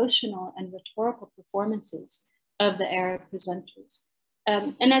the emotional and rhetorical performances of the Arab presenters.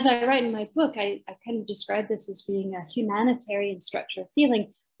 And as I write in my book, I kind of describe this as being a humanitarian structure of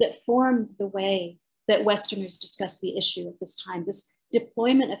feeling that formed the way that Westerners discussed the issue at this time. This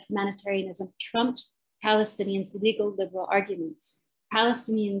deployment of humanitarianism trumped Palestinians' legal liberal arguments.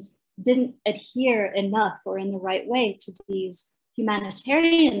 Palestinians didn't adhere enough or in the right way to these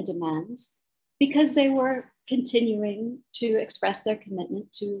humanitarian demands because they were continuing to express their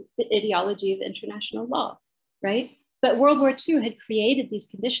commitment to the ideology of international law, right? But World War II had created these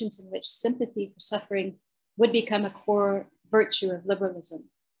conditions in which sympathy for suffering would become a core virtue of liberalism.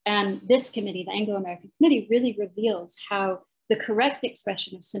 And this committee, the Anglo-American Committee, really reveals how the correct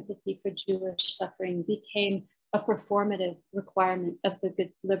expression of sympathy for Jewish suffering became a performative requirement of the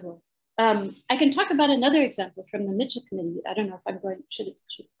good liberal. I can talk about another example from the Mitchell Committee. I don't know if I'm going, should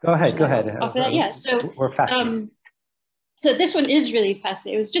Go ahead. Offer that? Yeah, so we're fascinated. So this one is really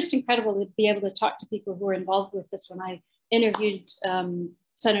fascinating. It was just incredible to be able to talk to people who were involved with this one. I interviewed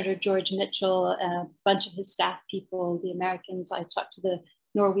Senator George Mitchell, a bunch of his staff people, the Americans. I talked to the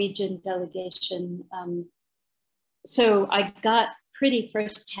Norwegian delegation. So I got pretty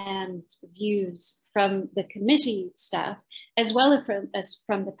firsthand views from the committee staff, as well as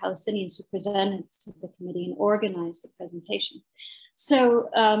from the Palestinians who presented to the committee and organized the presentation. So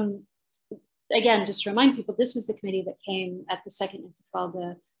again, just to remind people, this is the committee that came at the Second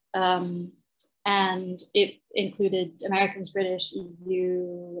Intifada, and it included Americans, British,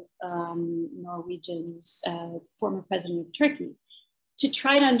 EU, Norwegians, former president of Turkey, to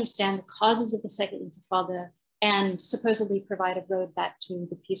try to understand the causes of the Second Intifada and supposedly provide a road back to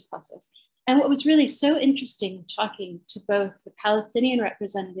the peace process. And what was really so interesting in talking to both the Palestinian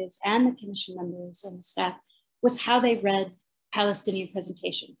representatives and the commission members and the staff was how they read Palestinian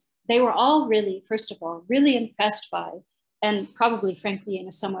presentations. They were all really, first of all, really impressed by, and probably frankly in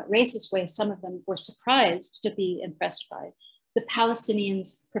a somewhat racist way, some of them were surprised to be impressed by, the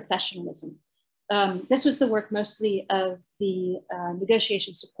Palestinians' professionalism. This was the work mostly of the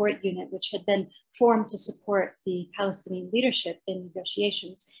negotiation support unit, which had been formed to support the Palestinian leadership in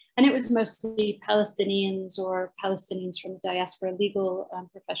negotiations. And it was mostly Palestinians or Palestinians from the diaspora legal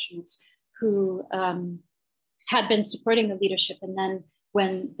professionals who had been supporting the leadership. And then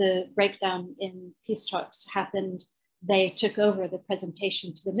when the breakdown in peace talks happened, they took over the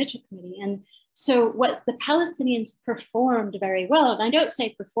presentation to the Mitchell Committee. And so what the Palestinians performed very well, and I don't say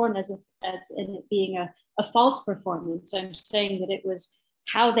performed as in it being a false performance, I'm saying that it was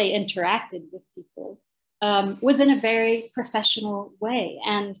how they interacted with people, was in a very professional way.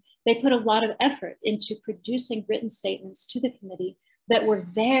 And they put a lot of effort into producing written statements to the committee that were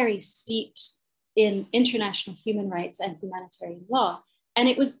very steeped in international human rights and humanitarian law. And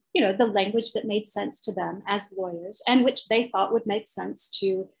it was, you know, the language that made sense to them as lawyers and which they thought would make sense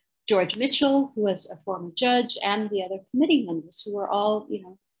to George Mitchell, who was a former judge, and the other committee members who were all, you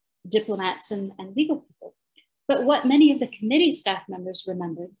know, diplomats and legal people. But what many of the committee staff members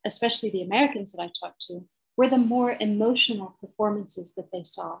remembered, especially the Americans that I talked to, were the more emotional performances that they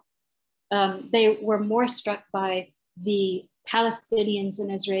saw. They were more struck by the Palestinians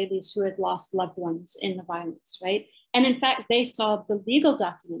and Israelis who had lost loved ones in the violence, right? And in fact, they saw the legal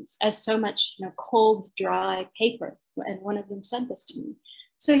documents as so much, you know, cold, dry paper. And one of them sent this to me.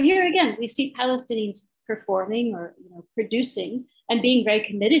 So here again, we see Palestinians performing or, you know, producing and being very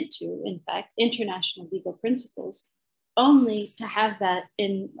committed to, in fact, international legal principles, only to have that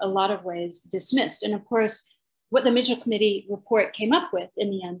in a lot of ways dismissed. And of course, what the Mitchell Committee report came up with in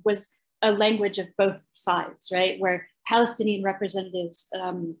the end was a language of both sides, right? Where Palestinian representatives,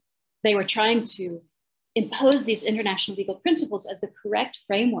 they were trying to impose these international legal principles as the correct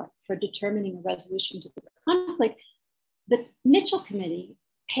framework for determining a resolution to the conflict. The Mitchell Committee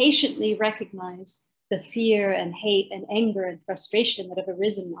patiently recognized the fear and hate and anger and frustration that have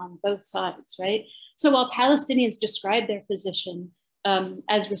arisen on both sides, right? So while Palestinians described their position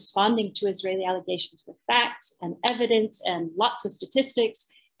as responding to Israeli allegations with facts and evidence and lots of statistics,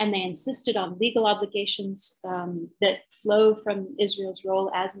 and they insisted on legal obligations that flow from Israel's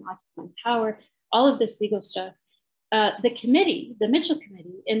role as an occupying power, all of this legal stuff, the committee, the Mitchell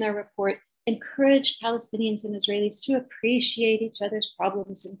Committee, in their report, encouraged Palestinians and Israelis to appreciate each other's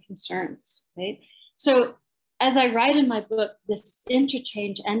problems and concerns, right? So as I write in my book, this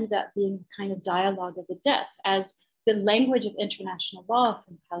interchange ended up being kind of dialogue of the deaf, as the language of international law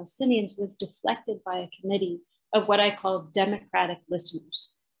from Palestinians was deflected by a committee of what I call democratic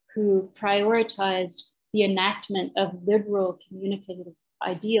listeners, who prioritized the enactment of liberal communicative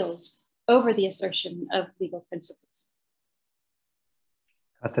ideals over the assertion of legal principles.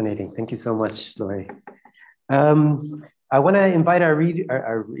 Fascinating. Thank you so much, Lori. I want to invite our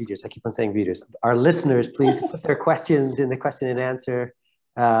readers, I keep on saying readers, our listeners, please put their questions in the question and answer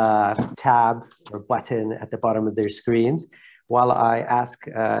tab or button at the bottom of their screens while I ask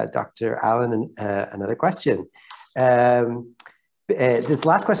Dr. Allen another question. This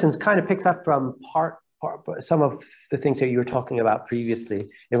last question kind of picks up from some of the things that you were talking about previously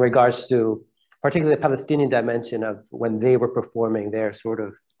in regards to particularly the Palestinian dimension of when they were performing their sort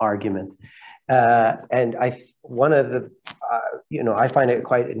of argument. And one of the, I find it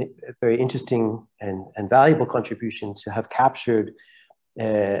quite a very interesting and valuable contribution to have captured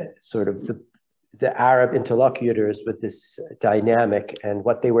sort of the Arab interlocutors with this dynamic and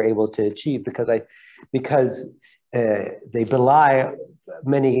what they were able to achieve, because they belie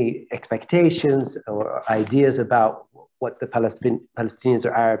many expectations or ideas about what the Palestinians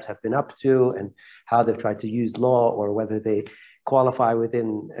or Arabs have been up to and how they've tried to use law or whether they qualify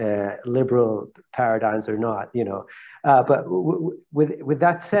within liberal paradigms or not, But with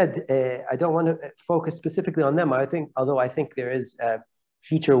that said, I don't want to focus specifically on them. Although I think there is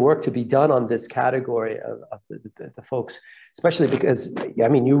future work to be done on this category of the folks, especially because,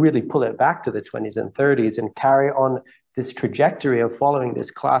 you really pull it back to the 20s and 30s and carry on this trajectory of following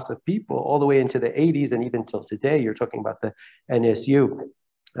this class of people all the way into the 80s and even till today. You're talking about the NSU.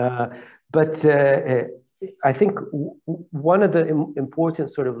 But I think one of the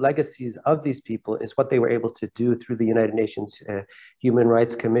important sort of legacies of these people is what they were able to do through the United Nations Human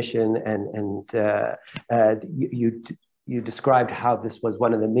Rights Commission. And you described how this was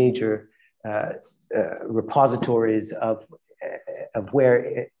one of the major repositories of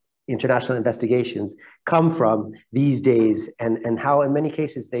where international investigations come from these days, and how in many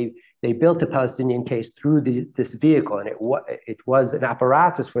cases they built a Palestinian case through this vehicle, and it was an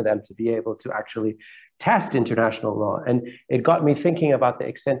apparatus for them to be able to actually test international law. And it got me thinking about the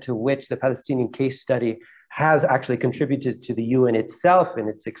extent to which the Palestinian case study has actually contributed to the UN itself in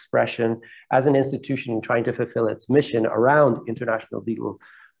its expression as an institution trying to fulfill its mission around international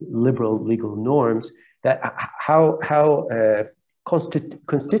liberal legal norms. That how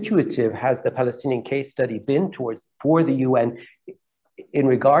constitutive has the Palestinian case study been for the UN in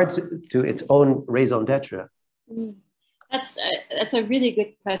regards to its own raison d'etre? That's a really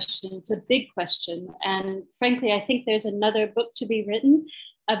good question. It's a big question. And frankly, I think there's another book to be written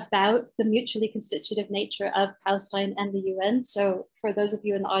about the mutually constitutive nature of Palestine and the UN. So for those of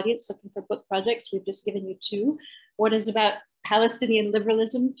you in the audience looking for book projects, we've just given you two. One is about Palestinian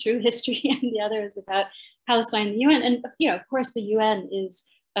liberalism through history, and the other is about Palestine and the UN. And of course, the UN is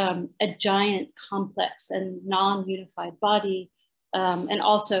a giant, complex and non-unified body. And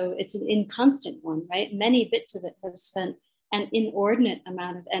also it's an inconstant one, right? Many bits of it have spent an inordinate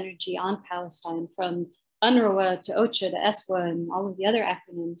amount of energy on Palestine, from UNRWA to OCHA to ESWA and all of the other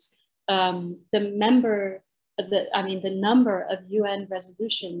acronyms. The number of UN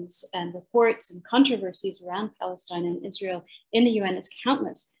resolutions and reports and controversies around Palestine and Israel in the UN is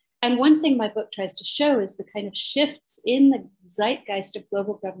countless. And one thing my book tries to show is the kind of shifts in the zeitgeist of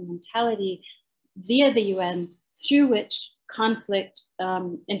global governmentality via the UN, through which conflict,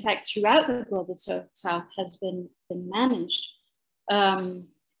 in fact, throughout the global South has been managed.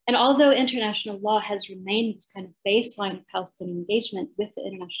 And although international law has remained this kind of baseline of Palestinian engagement with the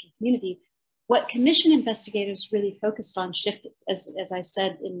international community, what commission investigators really focused on shifted, as I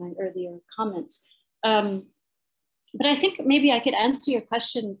said in my earlier comments. But I think maybe I could answer your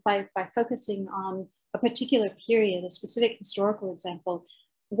question by focusing on a particular period, a specific historical example.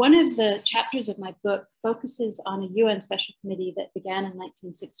 One of the chapters of my book focuses on a UN special committee that began in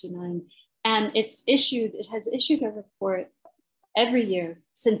 1969, and it has issued a report every year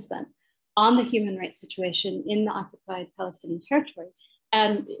since then on the human rights situation in the occupied Palestinian territory.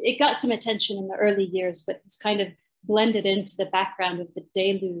 And it got some attention in the early years, but it's kind of blended into the background of the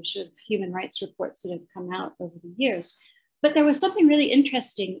deluge of human rights reports that have come out over the years. But there was something really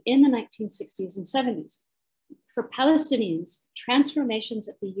interesting in the 1960s and 70s. For Palestinians, transformations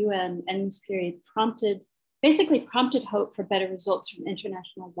at the UN in this period basically prompted hope for better results from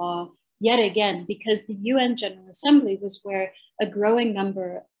international law yet again, because the UN General Assembly was where a growing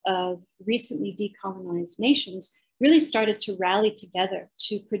number of recently decolonized nations really started to rally together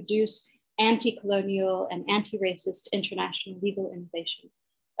to produce anti-colonial and anti-racist international legal innovation.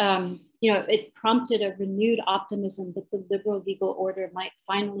 It prompted a renewed optimism that the liberal legal order might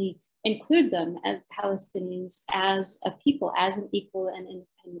finally include them as Palestinians, as a people, as an equal and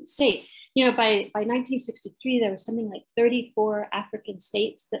independent state. By 1963, there was something like 34 African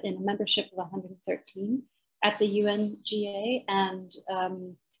states that in a membership of 113 at the UNGA. And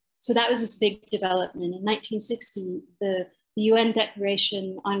so that was this big development. In 1960, the UN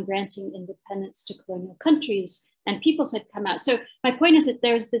Declaration on Granting Independence to Colonial Countries and Peoples had come out. So my point is that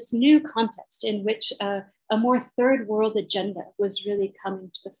there's this new context in which a more third world agenda was really coming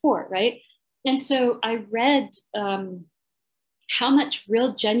to the fore, right? And so I read how much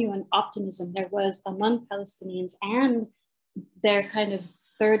real genuine optimism there was among Palestinians and their kind of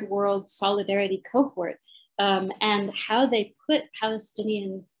third world solidarity cohort, and how they put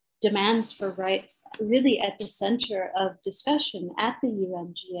Palestinian demands for rights really at the center of discussion at the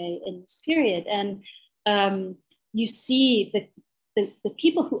UNGA in this period. And you see the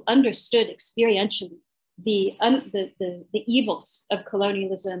people who understood experientially the evils of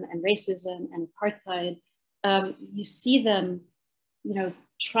colonialism and racism and apartheid, you see them,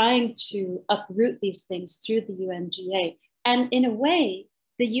 trying to uproot these things through the UNGA. And in a way,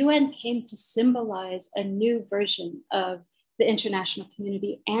 the UN came to symbolize a new version of the international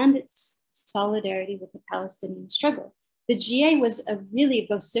community and its solidarity with the Palestinian struggle. The GA was a really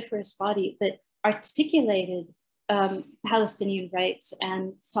vociferous body that articulated Palestinian rights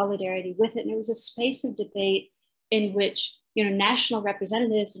and solidarity with it. And it was a space of debate in which national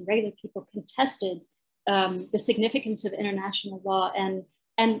representatives and regular people contested the significance of international law.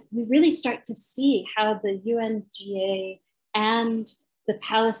 And we really start to see how the UNGA and the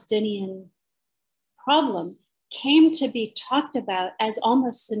Palestinian problem came to be talked about as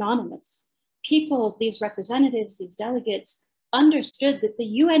almost synonymous. People, these representatives, these delegates, understood that the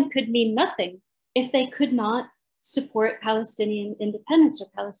UN could mean nothing if they could not support Palestinian independence or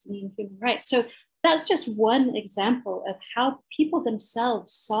Palestinian human rights. So that's just one example of how people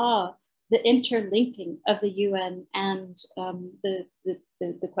themselves saw the interlinking of the UN and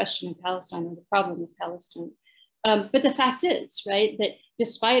the question of Palestine, or the problem of Palestine. But the fact is, right, that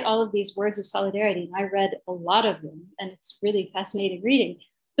despite all of these words of solidarity, and I read a lot of them, and it's really fascinating reading,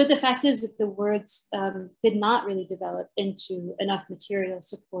 but the fact is that the words did not really develop into enough material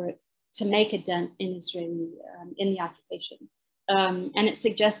support to make a dent in Israeli, in the occupation. And it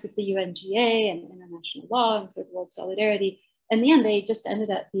suggests that the UNGA and international law and third world solidarity, in the end, they just ended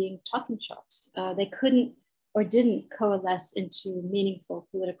up being talking shops. They couldn't or didn't coalesce into meaningful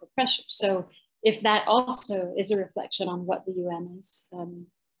political pressure. So if that also is a reflection on what the UN is,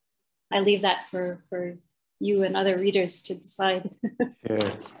 I leave that for you and other readers to decide.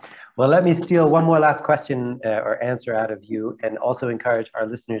 Sure. Well, let me steal one more last question or answer out of you, and also encourage our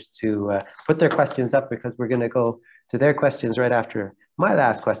listeners to put their questions up, because we're going to go to their questions right after my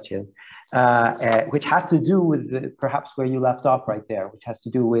last question, which has to do with perhaps where you left off right there, which has to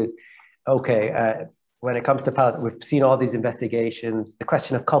do with, okay, when it comes to Palestine, we've seen all these investigations. The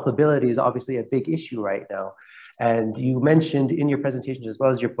question of culpability is obviously a big issue right now. And you mentioned in your presentation, as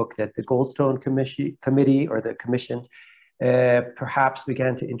well as your book, that the Goldstone Committee or the Commission perhaps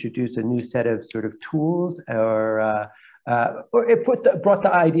began to introduce a new set of sort of tools, or it brought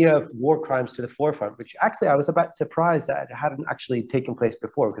the idea of war crimes to the forefront, which actually I was a bit surprised that it hadn't actually taken place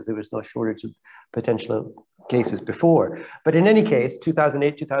before, because there was no shortage of potential cases before. But in any case,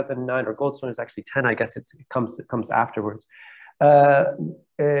 2008, 2009, or Goldstone is actually 10, I guess it comes afterwards. I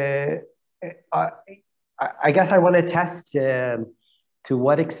guess I want to test to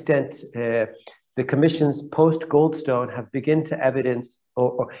what extent the commissions post Goldstone have begun to evidence,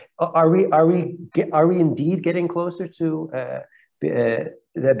 or are we indeed getting closer to the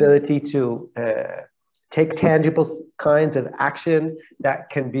ability to take tangible kinds of action that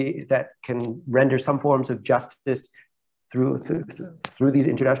can render some forms of justice through these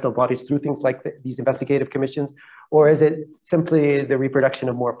international bodies, through things like these investigative commissions? Or is it simply the reproduction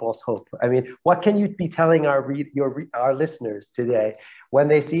of more false hope? I mean, what can you be telling our listeners today when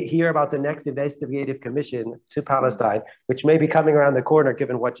they hear about the next investigative commission to Palestine, which may be coming around the corner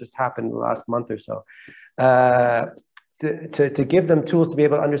given what just happened in the last month or so, to give them tools to be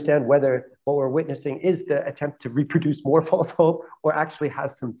able to understand whether what we're witnessing is the attempt to reproduce more false hope or actually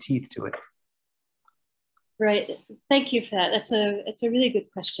has some teeth to it? Right. Thank you for that. It's a really good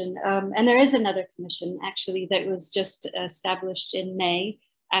question. And there is another commission actually that was just established in May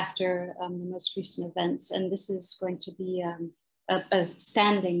after the most recent events. And this is going to be a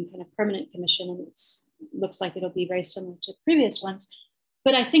standing kind of permanent commission. And it looks like it'll be very similar to previous ones.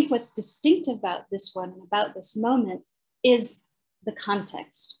 But I think what's distinctive about this one, about this moment, is the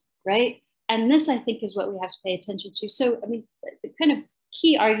context, right? And this, I think, is what we have to pay attention to. So, I mean, the kind of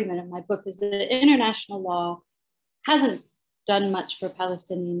key argument of my book is that international law hasn't done much for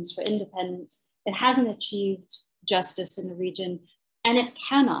Palestinians, for independence. It hasn't achieved justice in the region, and it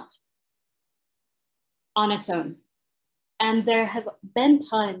cannot on its own. And there have been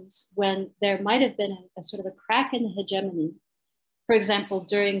times when there might have been a sort of a crack in the hegemony. For example,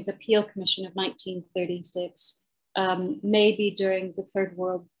 during the Peel Commission of 1936, maybe during the Third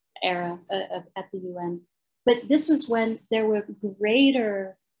World era at the UN. But this was when there were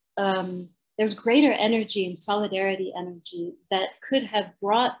greater energy and solidarity energy that could have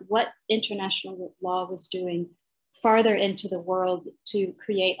brought what international law was doing farther into the world to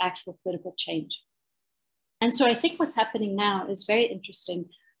create actual political change. And so I think what's happening now is very interesting,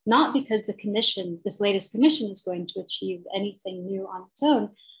 not because the commission, this latest commission, is going to achieve anything new on its own,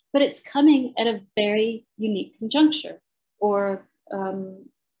 but it's coming at a very unique conjuncture, or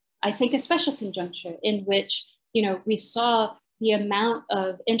I think a special conjuncture in which, you know, we saw the amount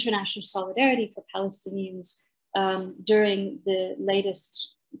of international solidarity for Palestinians during the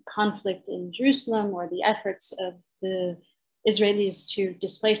latest conflict in Jerusalem, or the efforts of the Israelis to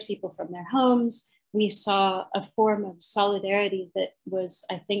displace people from their homes. We saw a form of solidarity that was,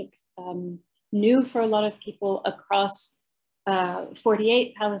 I think, new for a lot of people across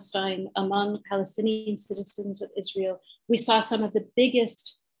 48 Palestine, among Palestinian citizens of Israel. We saw some of the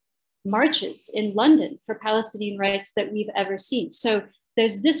biggest marches in London for Palestinian rights that we've ever seen. So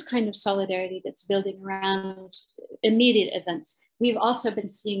there's this kind of solidarity that's building around immediate events. We've also been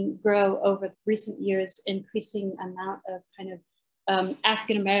seeing grow over recent years increasing amount of kind of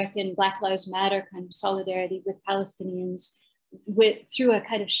African-American, Black Lives Matter kind of solidarity with Palestinians through a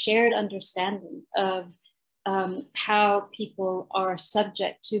kind of shared understanding of how people are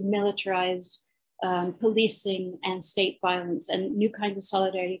subject to militarized policing and state violence, and new kinds of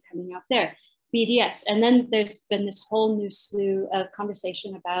solidarity coming out there. BDS. And then there's been this whole new slew of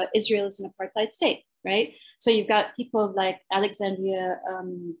conversation about Israel as an apartheid state, right? So you've got people like Alexandria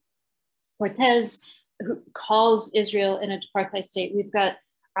Cortez, who calls Israel an apartheid state. We've got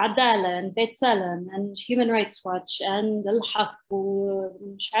Adala and B'Tselem and Human Rights Watch and Al-Haq,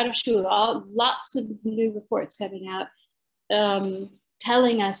 lots of new reports coming out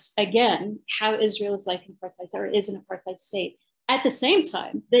telling us again how Israel is like an apartheid, or is an apartheid state. At the same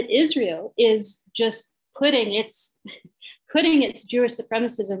time that Israel is just putting its Jewish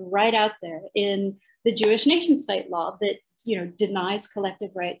supremacism right out there in the Jewish nation state law that, you know, denies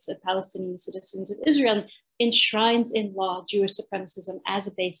collective rights of Palestinian citizens of Israel and enshrines in law Jewish supremacism as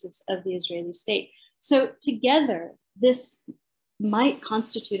a basis of the Israeli state. So together, this might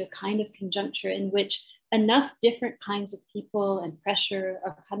constitute a kind of conjuncture in which enough different kinds of people and pressure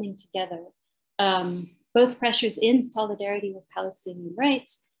are coming together, both pressures in solidarity with Palestinian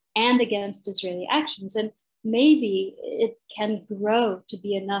rights and against Israeli actions. And maybe it can grow to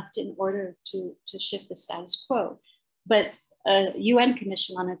be enough in order to shift the status quo. But a UN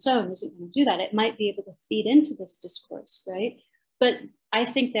commission on its own isn't going to do that. It might be able to feed into this discourse, right? But I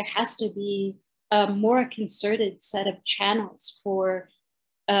think there has to be a more concerted set of channels for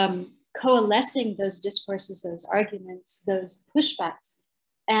coalescing those discourses, those arguments, those pushbacks,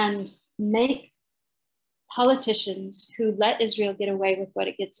 and make politicians who let Israel get away with what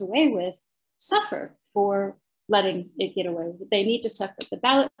it gets away with suffer for letting it get away with it. They need to suffer at the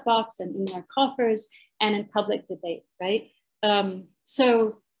ballot box and in their coffers and in public debate, right?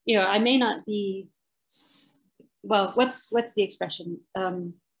 So, you know, I may not be, well, what's the expression?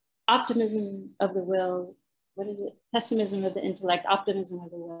 Optimism of the will, what is it? Pessimism of the intellect, optimism of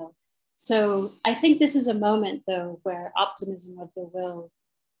the will. So I think this is a moment, though, where optimism of the will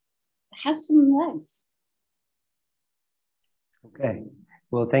has some legs. Okay,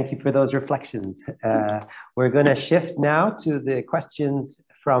 well, thank you for those reflections. We're going to shift now to the questions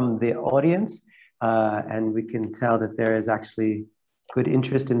from the audience, and we can tell that there is actually good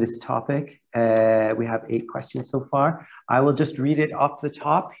interest in this topic. We have 8 questions so far. I will just read it off the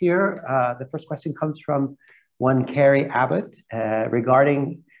top here. The first question comes from one Carrie Abbott,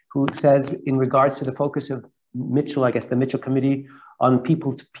 who says, in regards to the focus of Mitchell, I guess the Mitchell Committee on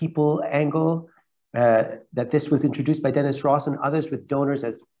people-to-people angle, that this was introduced by Dennis Ross and others with donors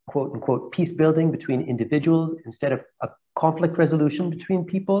as quote unquote peace building between individuals instead of a conflict resolution between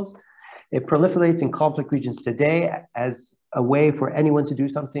peoples. It proliferates in conflict regions today as a way for anyone to do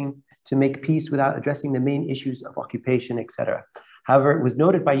something to make peace without addressing the main issues of occupation, etc. However, it was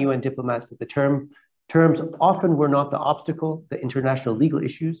noted by UN diplomats that the terms often were not the obstacle, the international legal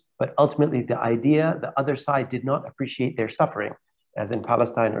issues, but ultimately the idea the other side did not appreciate their suffering, as in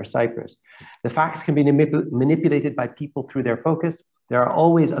Palestine or Cyprus. The facts can be manipulated by people through their focus. There are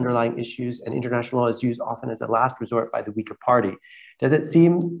always underlying issues, and international law is used often as a last resort by the weaker party. Does it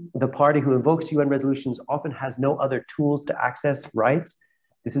seem the party who invokes UN resolutions often has no other tools to access rights?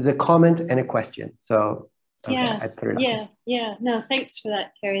 This is a comment and a question. So okay, I put it up. Yeah. No, thanks for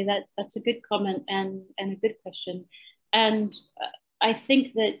that, Carrie. That's a good comment and a good question. And I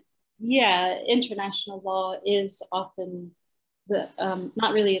think that, yeah, international law is often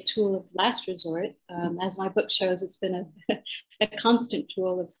not really a tool of last resort. As my book shows, it's been a constant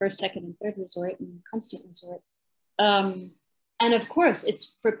tool of first, second, and third resort and constant resort. And of course,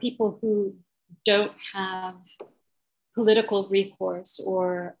 it's for people who don't have political recourse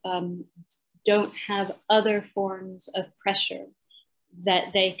or don't have other forms of pressure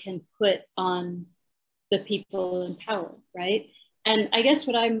that they can put on the people in power, right? And I guess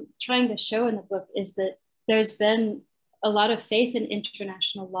what I'm trying to show in the book is that there's been a lot of faith in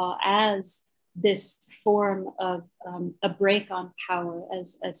international law as this form of a break on power,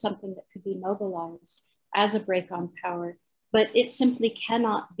 as something that could be mobilized as a break on power, but it simply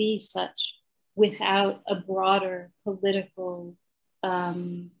cannot be such without a broader political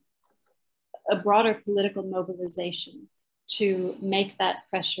mobilization to make that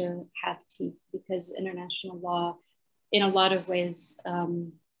pressure have teeth, because international law in a lot of ways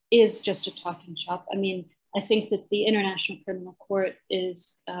is just a talking shop. I mean, I think that the International Criminal Court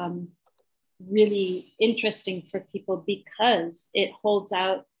is really interesting for people because it holds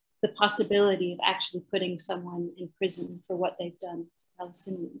out the possibility of actually putting someone in prison for what they've done to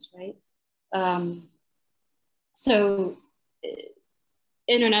Palestinians, right? So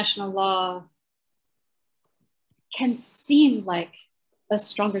international law can seem like a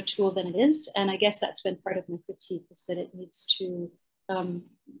stronger tool than it is. And I guess that's been part of my critique, is that it needs to,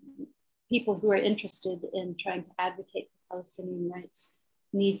 people who are interested in trying to advocate for Palestinian rights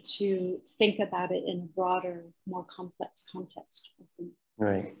need to think about it in a broader, more complex context.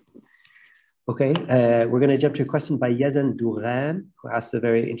 Right. Okay, we're going to jump to a question by Yazan Duran, who asked a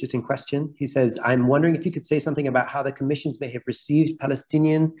very interesting question. He says, I'm wondering if you could say something about how the commissions may have received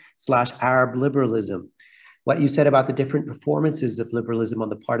Palestinian/Arab liberalism. What you said about the different performances of liberalism on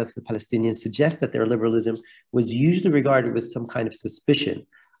the part of the Palestinians suggests that their liberalism was usually regarded with some kind of suspicion,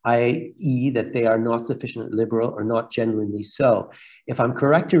 i.e. that they are not sufficiently liberal or not genuinely so. If I'm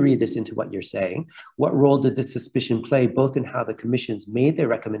correct to read this into what you're saying, what role did this suspicion play both in how the commissions made their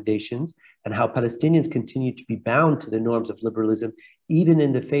recommendations and how Palestinians continue to be bound to the norms of liberalism, even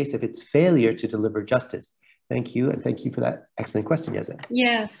in the face of its failure to deliver justice? Thank you, and thank you for that excellent question, Yazan.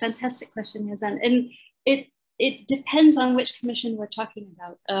 Yeah, fantastic question, Yazan. And it depends on which commission we're talking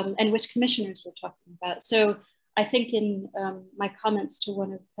about and which commissioners we're talking about. So I think in my comments to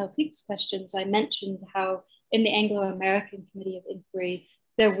one of Toufic's questions, I mentioned how in the Anglo-American Committee of Inquiry,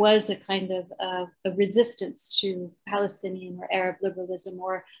 there was a kind of a resistance to Palestinian or Arab liberalism,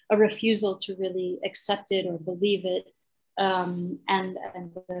 or a refusal to really accept it or believe it, and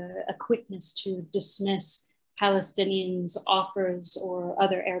a quickness to dismiss Palestinians' offers or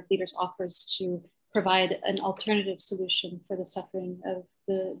other Arab leaders' offers to provide an alternative solution for the suffering of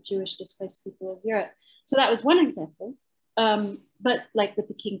the Jewish displaced people of Europe. So that was one example. But like with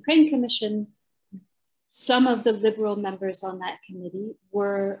the King Crane Commission, some of the liberal members on that committee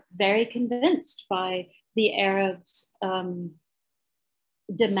were very convinced by the Arabs'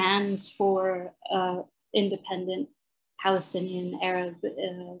 demands for independent Palestinian Arab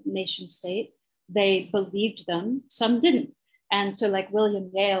nation state. They believed them, some didn't. And so like William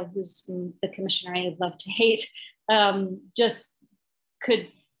Yale, who's the commissioner I'd love to hate, just could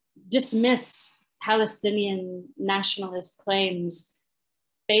dismiss Palestinian nationalist claims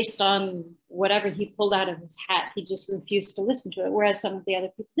based on whatever he pulled out of his hat. He just refused to listen to it, whereas some of the other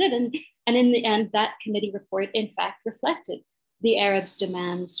people did. And in the end, that committee report, in fact, reflected the Arabs'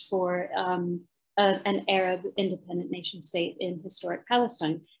 demands for an Arab independent nation state in historic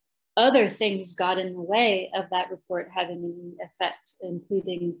Palestine. Other things got in the way of that report having an effect,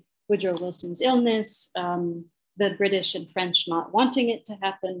 including Woodrow Wilson's illness, the British and French not wanting it to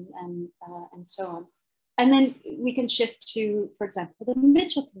happen, and so on. And then we can shift to, for example, the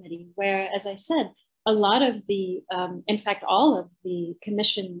Mitchell Committee, where, as I said, a lot of the, in fact, all of the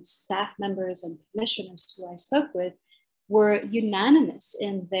commission staff members and commissioners who I spoke with were unanimous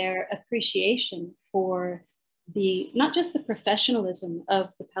in their appreciation for not just the professionalism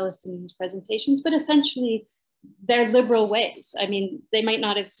of the Palestinians' presentations, but essentially their liberal ways. I mean, they might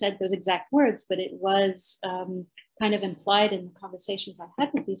not have said those exact words, but it was kind of implied in the conversations I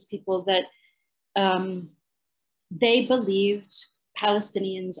had with these people that they believed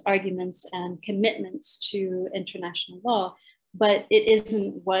Palestinians' arguments and commitments to international law, but it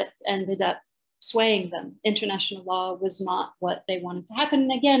isn't what ended up swaying them. International law was not what they wanted to happen.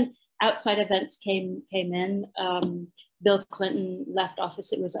 And again, outside events came in. Bill Clinton left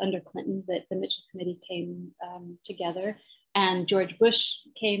office. It was under Clinton that the Mitchell Committee came together, and George Bush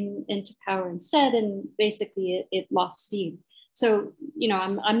came into power instead, and basically it lost steam. So, you know,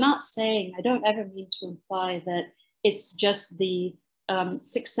 I'm not saying, I don't ever mean to imply that it's just the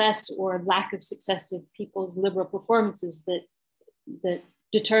success or lack of success of people's liberal performances that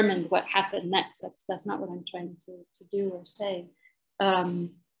determined what happened next. That's not what I'm trying to do or say.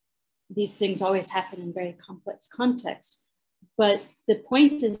 These things always happen in very complex contexts. But the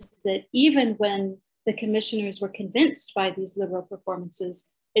point is that even when the commissioners were convinced by these liberal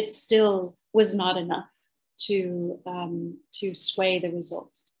performances, it still was not enough to sway the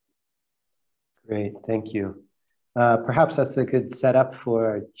results. Great, thank you. Perhaps that's a good setup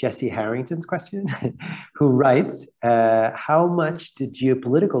for Jesse Harrington's question, who writes, how much did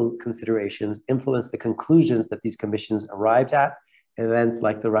geopolitical considerations influence the conclusions that these commissions arrived at? Events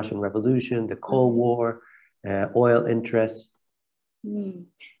like the Russian Revolution, the Cold War, oil interests.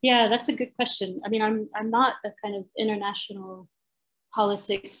 Yeah, that's a good question. I mean, I'm not a kind of international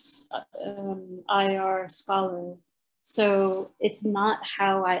politics IR scholar, so it's not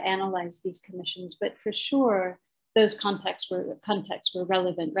how I analyze these commissions. But for sure, those contexts were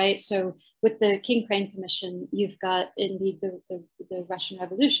relevant, right? So with the King Crane Commission, you've got indeed the Russian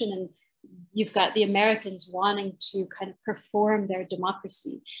Revolution, and you've got the Americans wanting to kind of perform their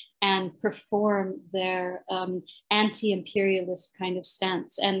democracy and perform their anti-imperialist kind of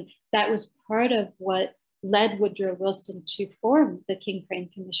stance. And that was part of what led Woodrow Wilson to form the King Crane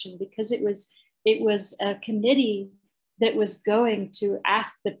Commission, because it was a committee that was going to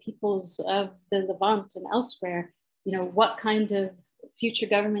ask the peoples of the Levant and elsewhere, you know, what kind of future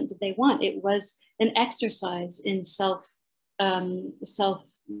government did they want? It was an exercise in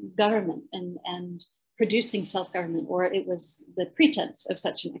self-government and producing self-government, or it was the pretense of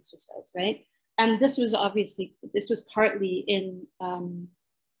such an exercise, right? And this was partly in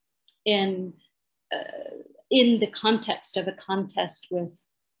the context of a contest with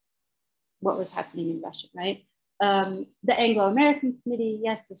what was happening in Russia, right? The Anglo-American Committee,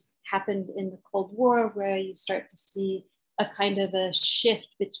 yes, this happened in the Cold War, where you start to see a kind of a shift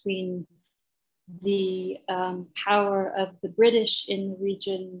between the power of the British in the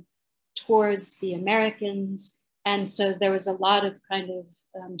region towards the Americans. And so there was a lot of kind of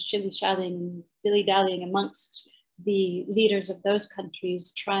shilly-shallying and dilly-dallying amongst the leaders of those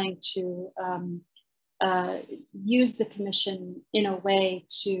countries, trying to use the commission in a way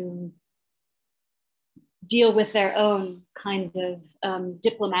to deal with their own kind of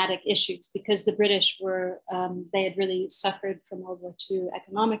diplomatic issues, because the British were, they had really suffered from World War II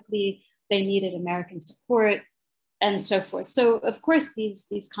economically. They needed American support and so forth. So of course,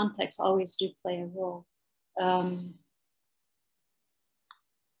 these contexts always do play a role.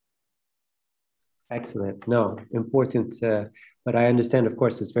 Excellent. No, important. But I understand, of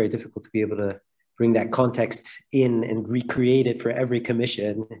course, it's very difficult to be able to bring that context in and recreate it for every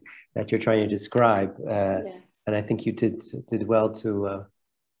commission that you're trying to describe. And I think you did well to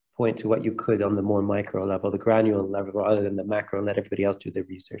point to what you could on the more micro level, the granular level, rather than the macro, and let everybody else do their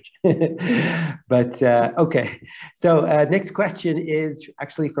research. But okay, so next question is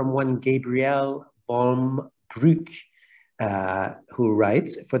actually from one Gabrielle von Bruck, who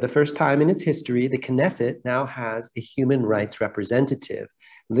writes, for the first time in its history, the Knesset now has a human rights representative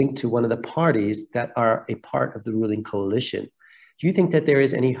linked to one of the parties that are a part of the ruling coalition. Do you think that there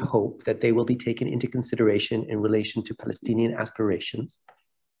is any hope that they will be taken into consideration in relation to Palestinian aspirations?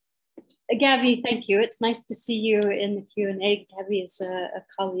 Gabby, thank you. It's nice to see you in the Q&A. Gabby is a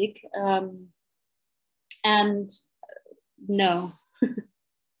colleague. And no,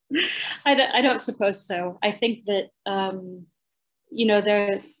 I don't suppose so. I think that, you know,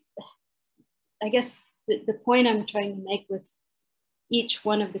 I guess the point I'm trying to make with each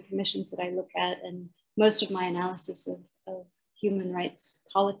one of the commissions that I look at, and most of my analysis of human rights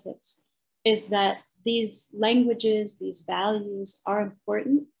politics, is that these languages, these values are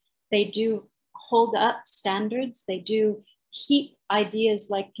important. They do hold up standards. They do keep ideas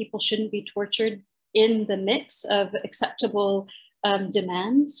like people shouldn't be tortured in the mix of acceptable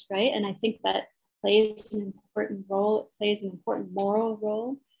demands, right? And I think that plays an important role. It plays an important moral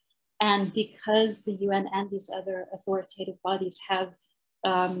role. And because the UN and these other authoritative bodies have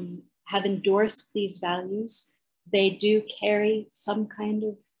endorsed these values, they do carry some kind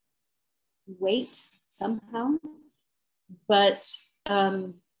of weight somehow, but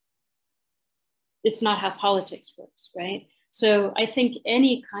it's not how politics works, right? So I think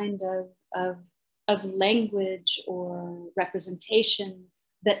any kind of language or representation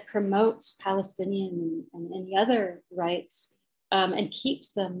that promotes Palestinian and any other rights and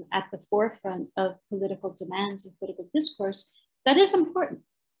keeps them at the forefront of political demands and political discourse, that is important.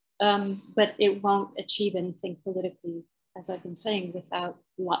 But it won't achieve anything politically, as I've been saying, without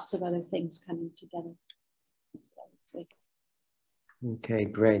lots of other things coming together. That's what I would say. Okay,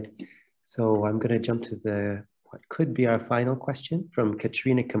 great. So I'm going to jump to what could be our final question from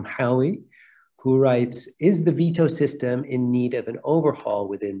Katrina Kamhawi, who writes, is the veto system in need of an overhaul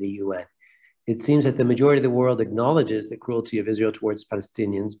within the UN? It seems that the majority of the world acknowledges the cruelty of Israel towards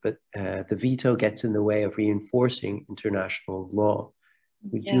Palestinians, but the veto gets in the way of reinforcing international law.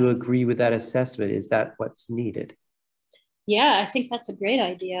 Would you agree with that assessment? Is that what's needed? Yeah, I think that's a great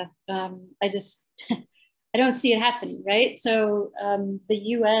idea. I just, I don't see it happening, right? So the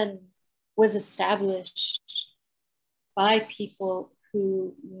UN was established by people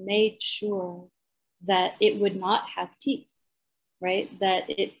who made sure that it would not have teeth, right? That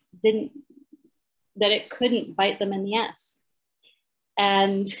it couldn't bite them in the ass.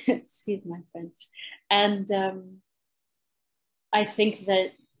 And, excuse my French. And I think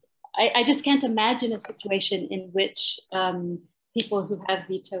that I just can't imagine a situation in which people who have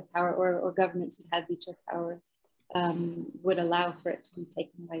veto power or governments that have veto power would allow for it to be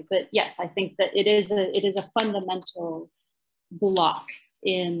taken away. But yes, I think that it is a fundamental block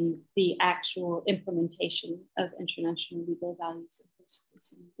in the actual implementation of international legal values and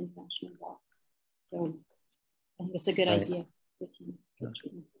principles in international law. So I think it's a good idea.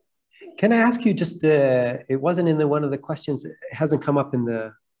 Can I ask you just, it wasn't in one of the questions, it hasn't come up in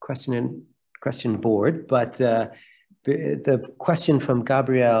the question board, but the question from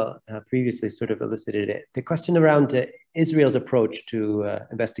Gabrielle previously sort of elicited it. The question around Israel's approach to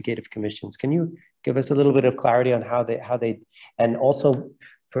investigative commissions. Can you give us a little bit of clarity on how they, and also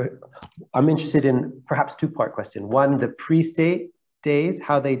I'm interested in perhaps two-part question. One, the pre-state days,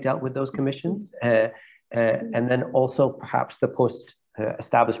 how they dealt with those commissions, and then also perhaps the post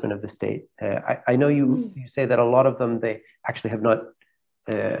establishment of the state. I know you say that a lot of them, they actually have not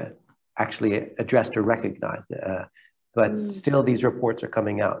actually addressed or recognized, but still these reports are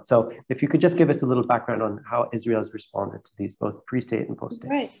coming out. So if you could just give us a little background on how Israel has responded to these, both pre-state and post-state.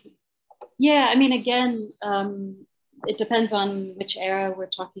 Right. Yeah, I mean, again, it depends on which era we're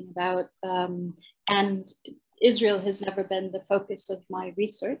talking about. And Israel has never been the focus of my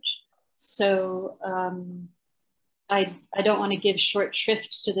research. So I don't want to give short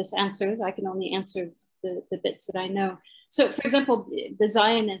shrift to this answer. I can only answer the bits that I know. So, for example, the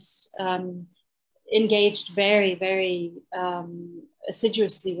Zionists engaged very, very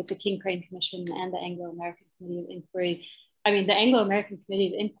assiduously with the King Crane Commission and the Anglo-American Committee of Inquiry. I mean, the Anglo-American Committee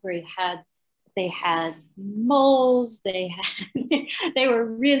of Inquiry had moles. They were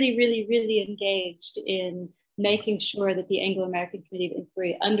really, really, really engaged in making sure that the Anglo-American Committee of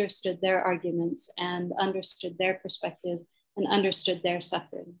Inquiry understood their arguments and understood their perspective and understood their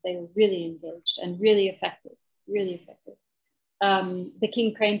suffering. They were really engaged and really effective, really effective. The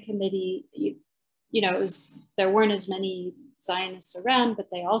King Crane Committee, you know, there weren't as many Zionists around, but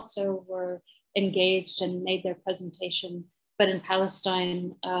they also were engaged and made their presentation. But in Palestine,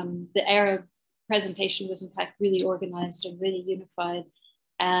 the Arab presentation was in fact really organized and really unified.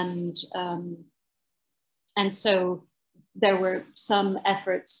 And so there were some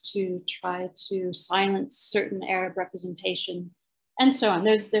efforts to try to silence certain Arab representation and so on.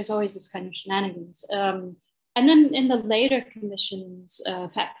 There's always this kind of shenanigans. And then in the later commissions,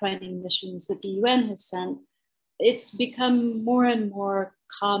 fact-finding missions that the UN has sent, it's become more and more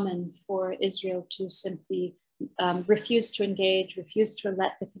common for Israel to simply refuse to engage, refuse to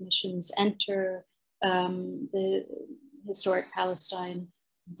let the commissions enter the historic Palestine.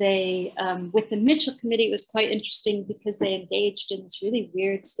 They, with the Mitchell Committee, it was quite interesting because they engaged in this really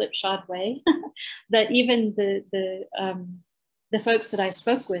weird slipshod way that even the folks that I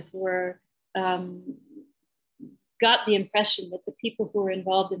spoke with were, got the impression that the people who were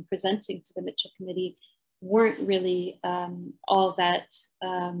involved in presenting to the Mitchell Committee weren't really all that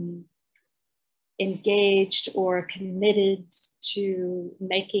engaged or committed to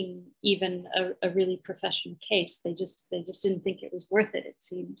making even a really professional case. They just didn't think it was worth it, it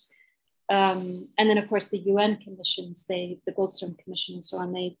seems. And then of course the UN commissions, the Goldstone Commission and so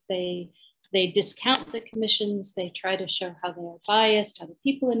on, they discount the commissions. They try to show how they are biased, how the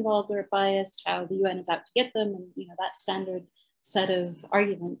people involved are biased, how the UN is out to get them. And that standard set of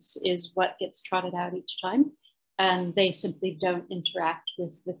arguments is what gets trotted out each time. And they simply don't interact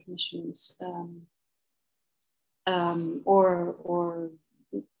with the commissions, or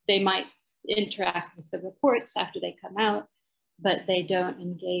they might interact with the reports after they come out, but they don't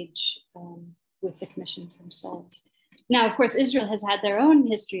engage with the commissions themselves. Now, of course, Israel has had their own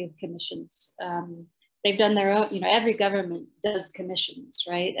history of commissions. They've done their own, every government does commissions,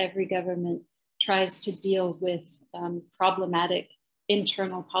 right? Every government tries to deal with problematic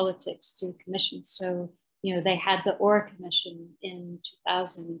internal politics through commissions. So, they had the Or Commission in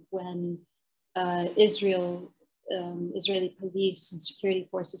 2000 when Israeli police and security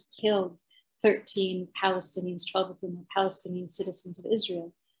forces killed 13 Palestinians, 12 of them were Palestinian citizens of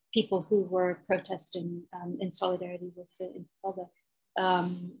Israel, people who were protesting in solidarity with the Intifada.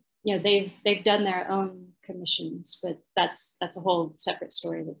 They've done their own commissions, but that's a whole separate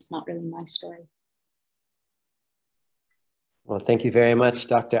story. That's not really my story. Well, thank you very much,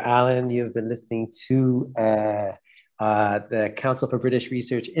 Dr. Allen. You've been listening to the Council for British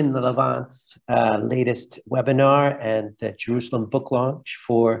Research in the Levant's latest webinar and the Jerusalem book launch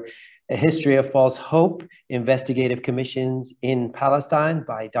for A History of False Hope, Investigative Commissions in Palestine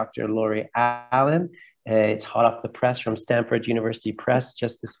by Dr. Laurie Allen. It's hot off the press from Stanford University Press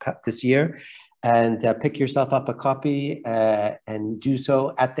just this year. And pick yourself up a copy and do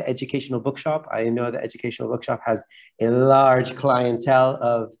so at the Educational Bookshop. I know the Educational Bookshop has a large clientele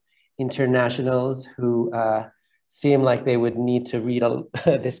of internationals who seem like they would need to read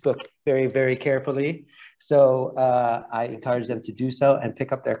this book very, very carefully. So I encourage them to do so and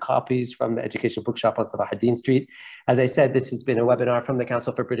pick up their copies from the Educational Bookshop on Sabah ad-Din Street. As I said, this has been a webinar from the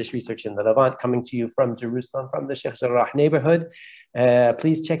Council for British Research in the Levant, coming to you from Jerusalem, from the Sheikh Jarrah neighborhood.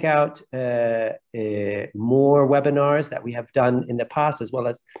 Please check out more webinars that we have done in the past, as well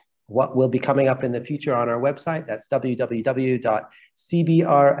as what will be coming up in the future on our website. That's www.cbrl.ac.uk.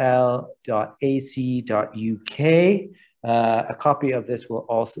 A copy of this will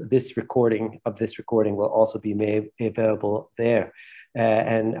also, this recording will also be made available there.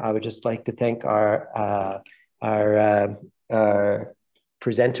 And I would just like to thank our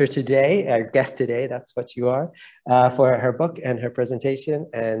presenter today, our guest today, that's what you are, for her book and her presentation,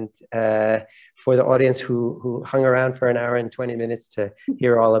 and for the audience who hung around for an hour and 20 minutes to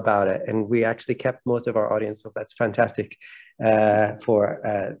hear all about it. And we actually kept most of our audience, so that's fantastic for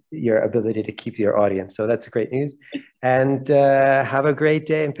your ability to keep your audience. So that's great news. And have a great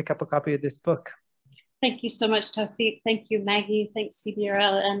day and pick up a copy of this book. Thank you so much, Toufic. Thank you, Maggie. Thanks,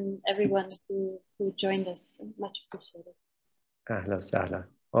 CBRL, and everyone who joined us. Much appreciated. Ahla wa sahla.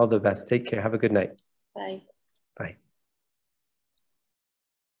 All the best. Take care. Have a good night. Bye.